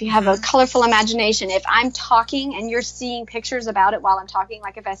person, if you have a colorful imagination, if I'm talking and you're seeing pictures about it while I'm talking,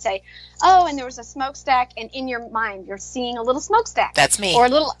 if I say, oh, and there was a smokestack, and in your mind you're seeing a little smokestack. That's me. Or a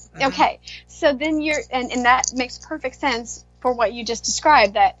little, okay. So then and that makes perfect sense for what you just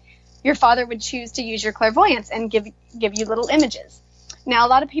described, that your father would choose to use your clairvoyance and give you little images. Now, a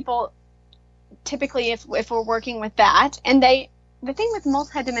lot of people, typically, if we're working with that, and the thing with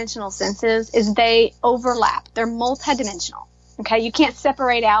multidimensional senses is they overlap. They're multidimensional. Okay, you can't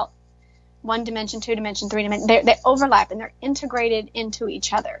separate out 1 dimension, 2 dimension, 3 dimension. They overlap and they're integrated into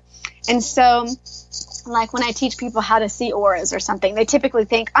each other. And so, when I teach people how to see auras or something, they typically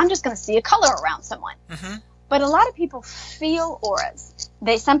think, I'm just going to see a color around someone. Mm-hmm. But a lot of people feel auras.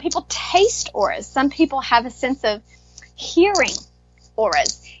 Some people taste auras. Some people have a sense of hearing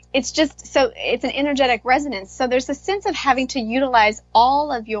auras. It's it's an energetic resonance. So there's a sense of having to utilize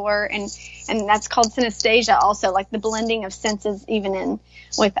all of and that's called synesthesia also, the blending of senses, even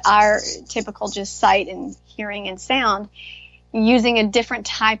with our typical just sight and hearing and sound, using a different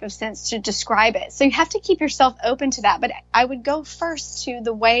type of sense to describe it. So you have to keep yourself open to that. But I would go first to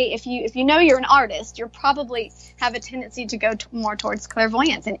the way, if you know you're an artist, you probably have a tendency to go more towards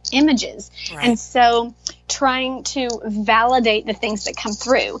clairvoyance and images. Right. And so trying to validate the things that come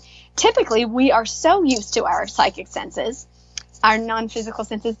through. Typically, we are so used to our psychic senses, our non-physical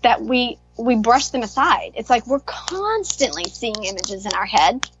senses, that we brush them aside. It's we're constantly seeing images in our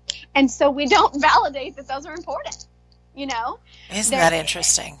head. And so we don't validate that those are important. Isn't that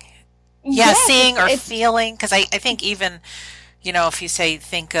interesting? Yeah, yes, seeing or feeling, because I think even, if you say,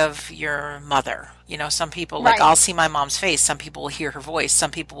 think of your mother, some people, I'll see my mom's face, some people will hear her voice,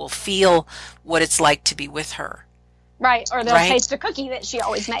 some people will feel what it's like to be with her. Right, or they'll taste the cookie that she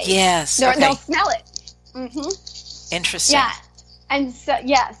always made. Yes, They'll smell it. Mm-hmm. Interesting. Yeah, and so,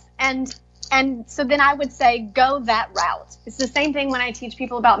 yes, and so then I would say go that route. It's the same thing when I teach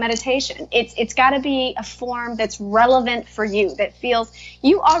people about meditation. It's got to be a form that's relevant for you, that feels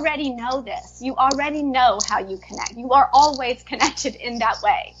you already know this. You already know how you connect. You are always connected in that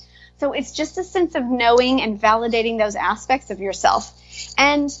way. So it's just a sense of knowing and validating those aspects of yourself.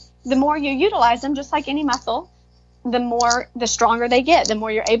 And the more you utilize them, just like any muscle, the stronger they get, the more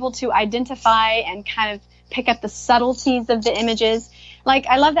you're able to identify and kind of pick up the subtleties of the images.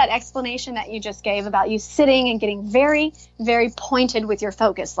 I love that explanation that you just gave about you sitting and getting very, very pointed with your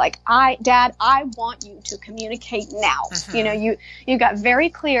focus. Dad, I want you to communicate now. Mm-hmm. You got very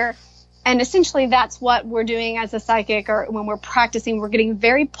clear And essentially that's what we're doing as a psychic, or when we're practicing, we're getting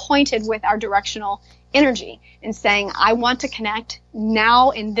very pointed with our directional energy and saying, I want to connect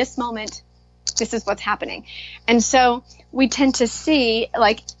now in this moment. This is what's happening. And so we tend to see,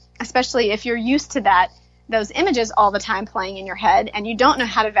 like, especially if you're used to that, those images all the time playing in your head and you don't know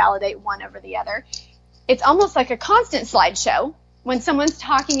how to validate one over the other, it's almost like a constant slideshow. When someone's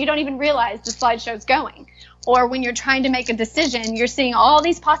talking, you don't even realize the slideshow's going. Or when you're trying to make a decision, you're seeing all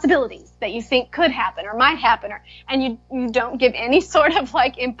these possibilities that you think could happen or might happen, and you don't give any sort of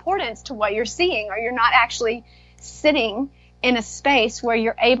like importance to what you're seeing, or you're not actually sitting in a space where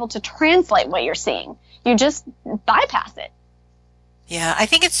you're able to translate what you're seeing. You just bypass it. Yeah, I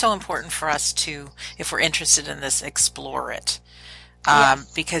think it's so important for us to, if we're interested in this, explore it.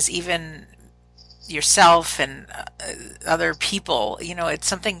 Yes. Because even yourself and other people, it's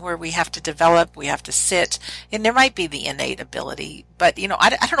something where we have to develop, we have to sit, and there might be the innate ability, but I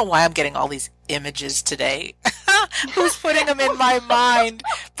don't know why I'm getting all these images today. Who's putting them in my mind?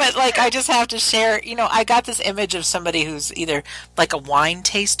 But like, I just have to share, I got this image of somebody who's either like a wine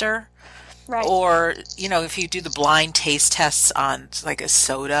taster, Right. or, if you do the blind taste tests on like a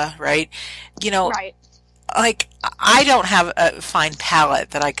soda, right? Right. Like, I don't have a fine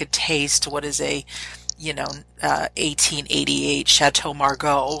palate that I could taste what is a, 1888 Chateau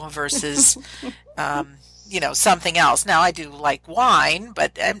Margaux versus, something else. Now, I do like wine,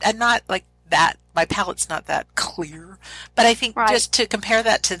 but I'm not like that. My palate's not that clear. But I think just to compare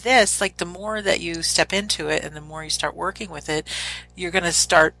that to this, like, the more that you step into it and the more you start working with it, you're going to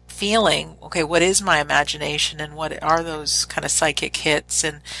start feeling, okay, what is my imagination and what are those kind of psychic hits?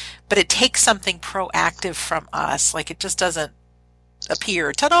 But it takes something proactive from us. Like, it just doesn't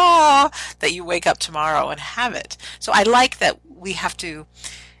appear, ta-da, that you wake up tomorrow and have it. So I like that we have to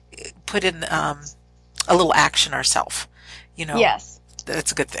put in a little action ourselves. Yes.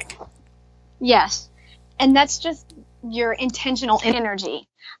 That's a good thing. Yes. And that's just your intentional energy,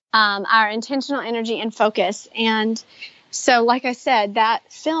 our intentional energy and focus. And so, like I said, that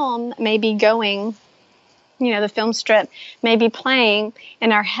film may be going, the film strip may be playing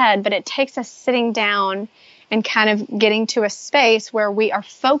in our head, but it takes us sitting down and kind of getting to a space where we are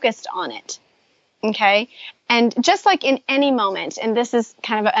focused on it. Okay. And just like in any moment, and this is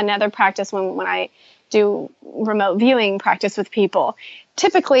kind of another practice when I do remote viewing practice with people.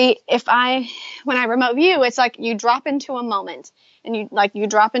 Typically, when I remote view, it's like you drop into a moment, and you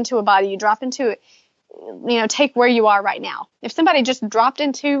drop into a body, you drop into, take where you are right now. If somebody just dropped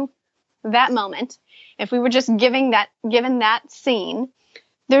into that moment, if we were just given that scene,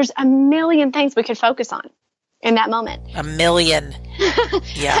 there's a million things we could focus on in that moment. A million.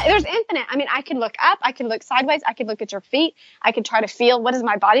 Yeah. There's infinite. I mean, I could look up, I could look sideways, I could look at your feet, I could try to feel, what is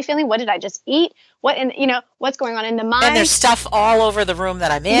my body feeling? What did I just eat? What's going on in the mind? And there's stuff all over the room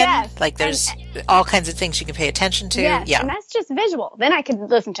that I'm in. Yes. Like, there's all kinds of things you can pay attention to. Yes. Yeah. And that's just visual. Then I could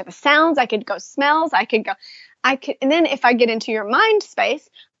listen to the sounds, I could go smells, and then if I get into your mind space,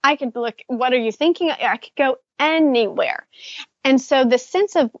 I could look, what are you thinking? I could go anywhere. And so the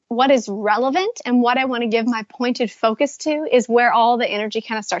sense of what is relevant and what I want to give my pointed focus to is where all the energy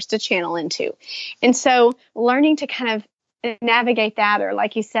kind of starts to channel into. And so learning to kind of navigate that, or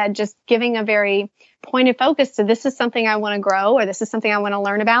like you said, just giving a very pointed focus to, this is something I want to grow, or this is something I want to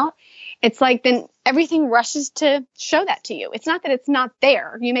learn about. It's like then everything rushes to show that to you. It's not that it's not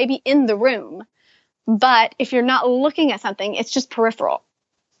there. You may be in the room, but if you're not looking at something, it's just peripheral.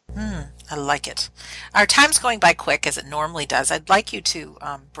 I like it. Our time's going by quick, as it normally does. I'd like you to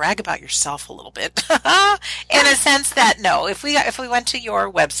brag about yourself a little bit, in a sense that, if we went to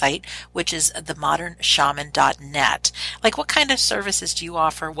your website, which is themodernshaman.net, like, what kind of services do you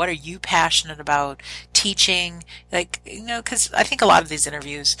offer? What are you passionate about teaching? Like, because I think a lot of these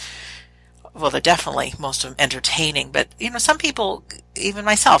interviews, well, they're definitely, most of them, entertaining, but some people, even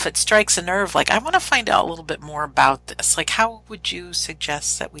myself, it strikes a nerve. Like, I want to find out a little bit more about this. Like, how would you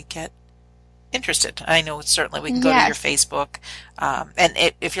suggest that we get interested? I know certainly we can go to your Facebook, and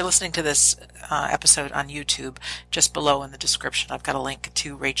if you're listening to this episode on YouTube, just below in the description, I've got a link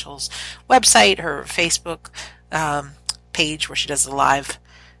to Rachel's website, her Facebook page where she does the live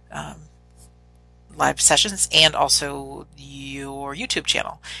sessions, and also your YouTube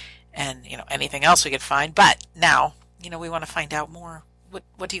channel, and anything else we could find. But now, we want to find out more.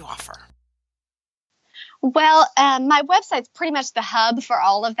 What do you offer? Well, my website's pretty much the hub for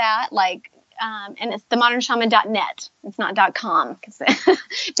all of that. Like, and it's themodernshaman.net. It's not .com, because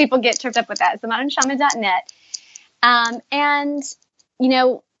people get tripped up with that. It's themodernshaman.net. And,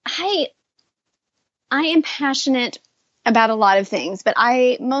 I am passionate about a lot of things, but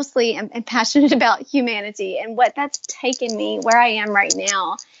I mostly am passionate about humanity, and what that's taken me where I am right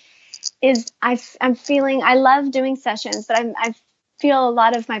now is I'm feeling, I love doing sessions, but I feel a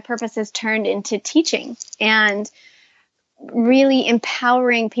lot of my purpose is turned into teaching and really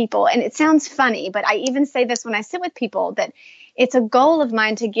empowering people. And it sounds funny, but I even say this when I sit with people, that it's a goal of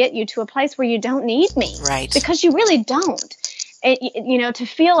mine to get you to a place where you don't need me. Right. Because you really don't. To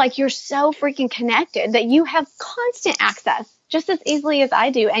feel like you're so freaking connected that you have constant access just as easily as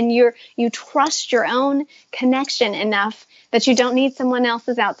I do. And you trust your own connection enough that you don't need someone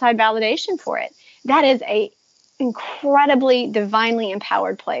else's outside validation for it. That is a incredibly divinely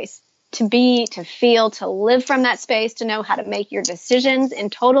empowered place to be, to feel, to live from that space, to know how to make your decisions in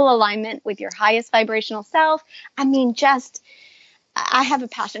total alignment with your highest vibrational self. I mean, I have a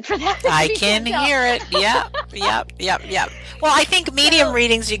passion for that. I can hear it. Yep. Well, I think medium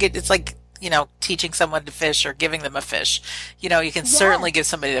readings, it's like, teaching someone to fish or giving them a fish. You can certainly give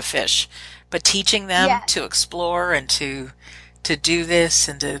somebody a fish, but teaching them to explore and to do this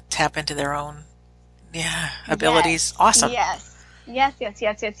and to tap into their own abilities. Awesome. Yes.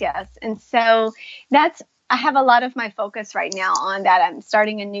 And so I have a lot of my focus right now on that. I'm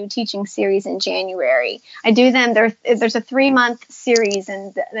starting a new teaching series in January. I do them. There's a 3-month series,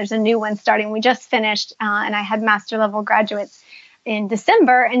 and there's a new one starting. We just finished, and I had master level graduates in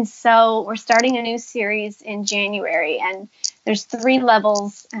December. And so we're starting a new series in January, and there's 3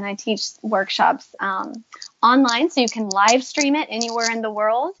 levels, and I teach workshops online, so you can live stream it anywhere in the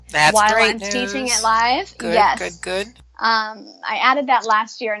world. That's while great I'm news. Teaching it live. Good, yes. Good. I added that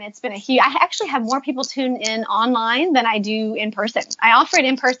last year, and it's been I actually have more people tune in online than I do in person. I offer it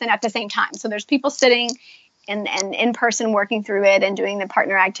in person at the same time. So there's people sitting and in person working through it and doing the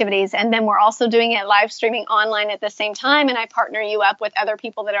partner activities. And then we're also doing it live streaming online at the same time. And I partner you up with other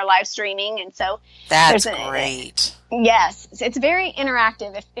people that are live streaming. And so that's great. Yes. It's very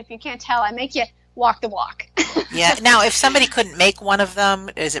interactive. If you can't tell, I make you walk the walk. Yeah. Now, if somebody couldn't make one of them,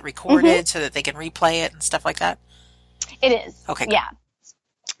 is it recorded so that they can replay it and stuff like that? It is. Okay. Good. Yeah.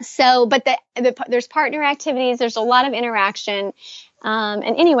 So, but there's partner activities. There's a lot of interaction. And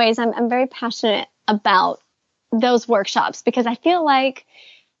anyways, I'm very passionate about those workshops because I feel like,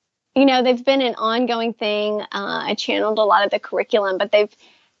 they've been an ongoing thing. I channeled a lot of the curriculum, but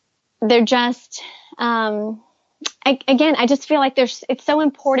they're just, I just feel like it's so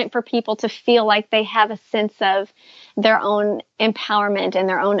important for people to feel like they have a sense of their own empowerment and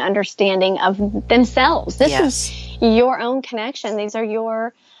their own understanding of themselves. This is your own connection. These are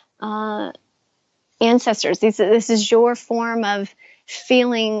your ancestors. This is your form of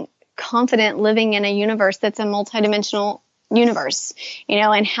feeling confident living in a universe that's a multidimensional universe,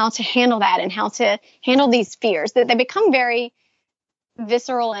 and how to handle that and how to handle these fears. That they become very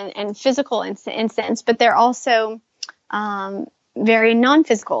visceral and physical in sense, but they're also very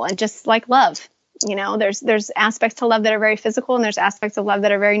non-physical and just like love. There's aspects to love that are very physical, and there's aspects of love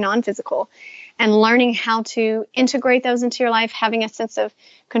that are very non-physical. And learning how to integrate those into your life, having a sense of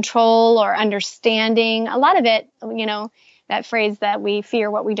control or understanding. A lot of it, that phrase that we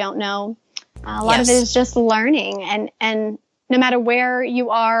fear what we don't know. A lot of it is just learning. And no matter where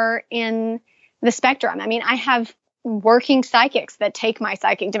you are in the spectrum, I have working psychics that take my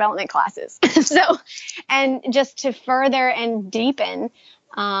psychic development classes. And just to further and deepen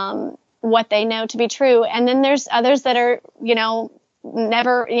what they know to be true. And then there's others that are,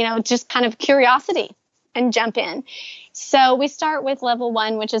 never, just kind of curiosity and jump in. So we start with level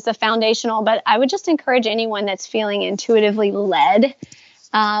 1, which is the foundational, but I would just encourage anyone that's feeling intuitively led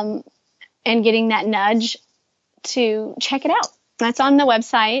and getting that nudge to check it out. That's on the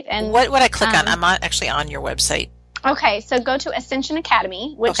website. And what would I click on? I'm actually on your website. Okay, so go to Ascension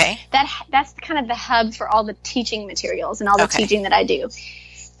Academy, which that's kind of the hub for all the teaching materials and all the teaching that I do.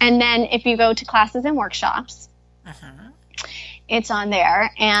 And then if you go to classes and workshops, it's on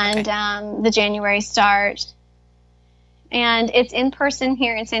there. And the January start. And it's in person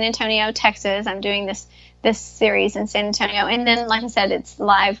here in San Antonio, Texas. I'm doing this series in San Antonio. And then, like I said, it's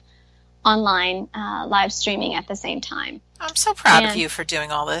live online, live streaming at the same time. I'm so proud of you for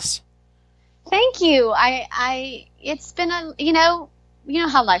doing all this. Thank you. It's been you know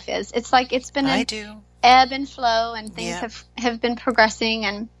how life is. It's like it's been an ebb and flow, and things have been progressing,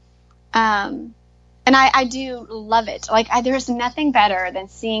 and I do love it. Like there's nothing better than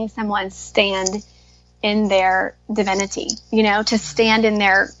seeing someone stand in their divinity, to stand in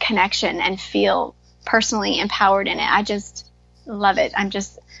their connection and feel personally empowered in it. I just love it.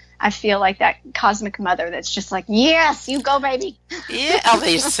 I feel like that cosmic mother that's just like, yes, you go, baby. Yeah,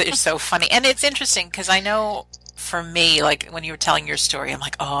 you're so funny. And it's interesting because I know for me, like when you were telling your story, I'm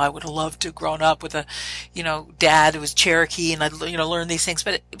like, oh, I would have loved to have grown up with a, dad who was Cherokee and I'd, learn these things.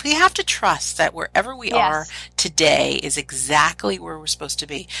 But we have to trust that wherever we are today is exactly where we're supposed to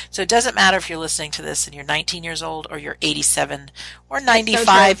be. So it doesn't matter if you're listening to this and you're 19 years old or you're 87 or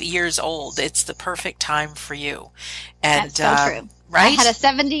 95 years old. It's the perfect time for you. And, that's so true. Right? I had a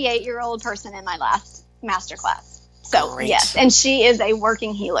 78-year-old person in my last masterclass. So, Great. yes, and she is a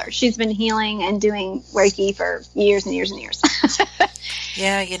working healer. She's been healing and doing Reiki for years and years and years.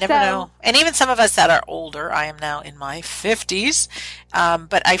 Yeah, you never know. And even some of us that are older, I am now in my 50s,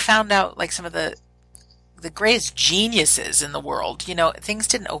 but I found out like some of the greatest geniuses in the world, things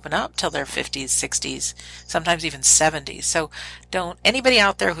didn't open up till their 50s, 60s, sometimes even 70s. So don't anybody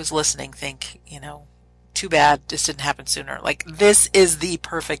out there who's listening think, too bad this didn't happen sooner. Like this is the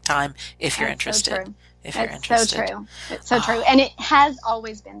perfect time if you're interested. So true. If you're interested. So true. It's so true. And it has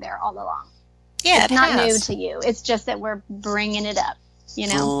always been there all along. Yeah, it's not new to you. It's just that we're bringing it up,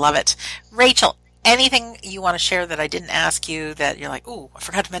 Love it. Rachel, anything you want to share that I didn't ask you that you're like, oh, I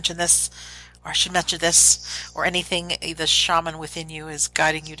forgot to mention this, or I should mention this, or anything the shaman within you is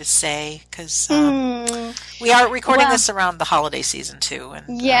guiding you to say? Because we are recording this around the holiday season too.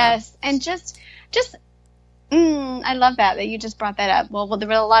 And yes, and just I love that you just brought that up. Well, there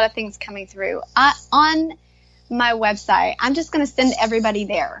were a lot of things coming through. On my website, I'm just going to send everybody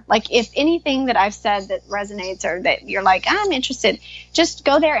there. Like, if anything that I've said that resonates or that you're like, I'm interested, just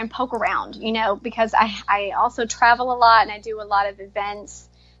go there and poke around, because I also travel a lot and I do a lot of events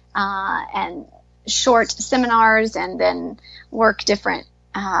and short seminars and then work different.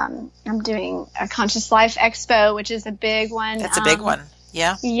 I'm doing a Conscious Life Expo, which is a big one. That's a big one.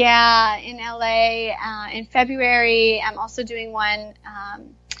 Yeah. Yeah, in LA in February. I'm also doing one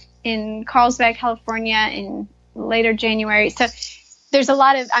in Carlsbad, California in later January. So there's a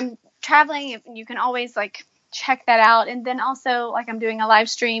lot of, I'm traveling. You can always check that out. And then also I'm doing a live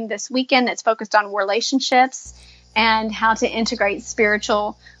stream this weekend that's focused on relationships and how to integrate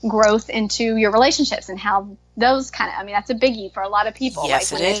spiritual growth into your relationships and how those that's a biggie for a lot of people.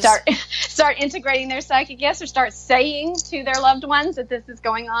 Yes, when they start integrating their psychic gifts or start saying to their loved ones that this is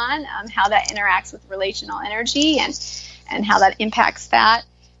going on, how that interacts with relational energy and how that impacts that.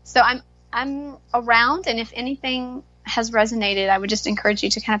 So I'm around, and if anything has resonated, I would just encourage you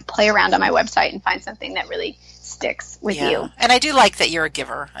to kind of play around on my website and find something that really sticks with you. And I do like that you're a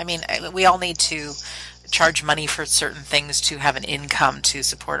giver. I mean, we all need to charge money for certain things to have an income to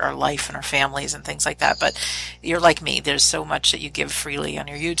support our life and our families and things like that. But you're like me. There's so much that you give freely on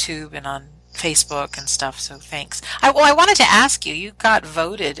your YouTube and on Facebook and stuff. So thanks. I wanted to ask you, you got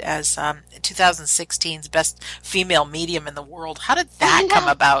voted as 2016's best female medium in the world. How did that come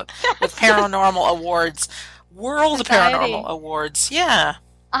about with Paranormal Awards, World Paranormal Awards? Yeah.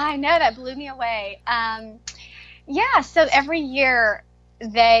 I know, that blew me away. So every year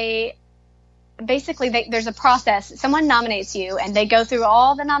there's a process. Someone nominates you, and they go through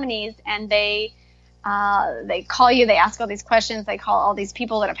all the nominees, and they call you. They ask all these questions. They call all these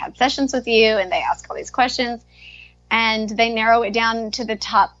people that have had sessions with you, and they ask all these questions, and they narrow it down to the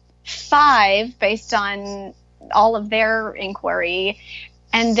top 5 based on all of their inquiry,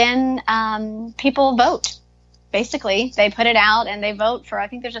 and then people vote. Basically, they put it out, and they vote for. I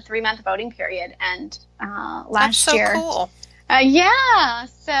think there's a 3-month voting period, and last year. That's so cool. Yeah,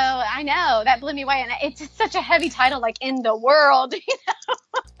 so I know that blew me away, and it's such a heavy title, in the world.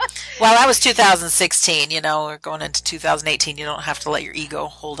 Well, that was 2016. We're going into 2018. You don't have to let your ego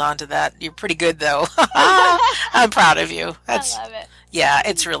hold on to that. You're pretty good, though. I'm proud of you. I love it. Yeah,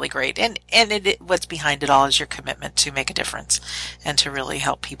 it's really great, and what's behind it all is your commitment to make a difference and to really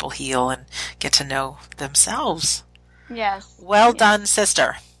help people heal and get to know themselves. Yes. Well done,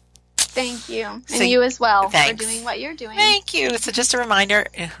 sister. Thank you. And you as well thanks. For doing what you're doing. Thank you. So just a reminder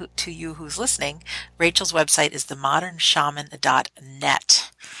to you who's listening, Rachel's website is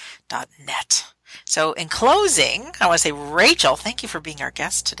themodernshaman.net. So in closing, I want to say, Rachel, thank you for being our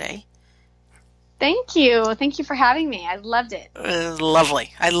guest today. Thank you. Thank you for having me. I loved it.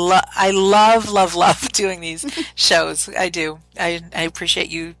 Lovely. I love doing these shows. I do. I appreciate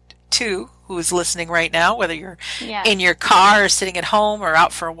you too, who is listening right now, whether you're in your car or sitting at home or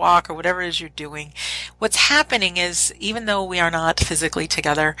out for a walk or whatever it is you're doing. What's happening is, even though we are not physically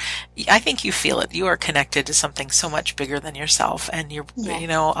together, I think you feel it. You are connected to something so much bigger than yourself. And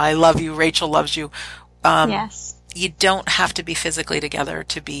I love you. Rachel loves you. Yes. You don't have to be physically together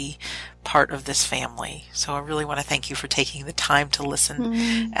to be part of this family. So I really want to thank you for taking the time to listen.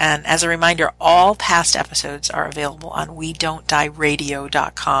 Mm-hmm. And as a reminder, all past episodes are available on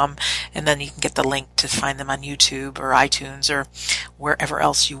WeDon'tDieRadio.com, and then you can get the link to find them on YouTube or iTunes or wherever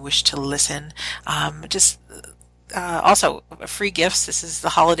else you wish to listen. also, free gifts. This is the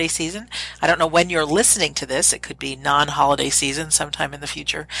holiday season. I don't know when you're listening to this. It could be non-holiday season sometime in the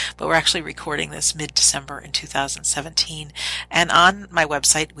future, but we're actually recording this mid-December in 2017. And on my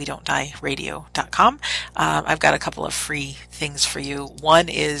website, wedon'tdieradio.com, I've got a couple of free things for you. One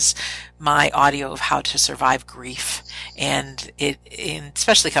is my audio of how to survive grief. And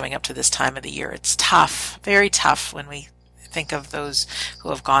especially coming up to this time of the year, it's tough, very tough when we think of those who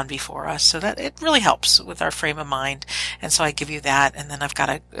have gone before us. So that it really helps with our frame of mind. And so I give you that. And then I've got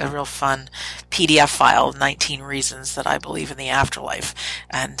a real fun PDF file, 19 reasons that I believe in the afterlife.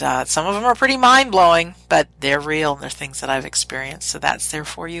 And some of them are pretty mind blowing, but they're real and they're things that I've experienced. So that's there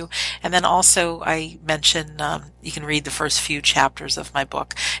for you. And then also I mention, you can read the first few chapters of my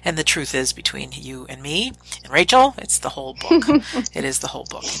book. And the truth is, between you and me and Rachel, it's the whole book. It is the whole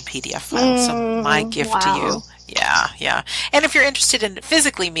book in PDF file. So my gift to you. Yeah. And if you're interested in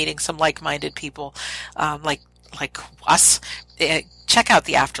physically meeting some like-minded people, like us, check out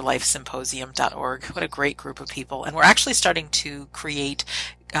the afterlifesymposium.org. What a great group of people. And we're actually starting to create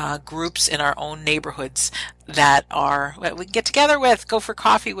groups in our own neighborhoods that we can get together with, go for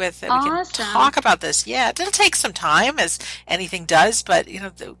coffee with, and we can talk about this. Yeah, it'll take some time, as anything does, but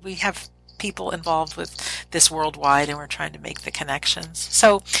we have people involved with this worldwide, and we're trying to make the connections.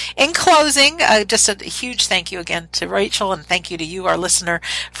 So in closing, just a huge thank you again to Rachel, and thank you to you, our listener,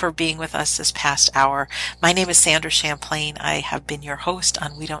 for being with us this past hour. My name is Sandra Champlain. I have been your host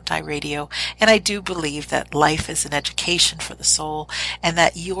on We Don't Die Radio, and I do believe that life is an education for the soul, and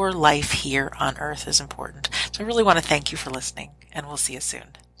that your life here on earth is important. So I really want to thank you for listening, and we'll see you soon.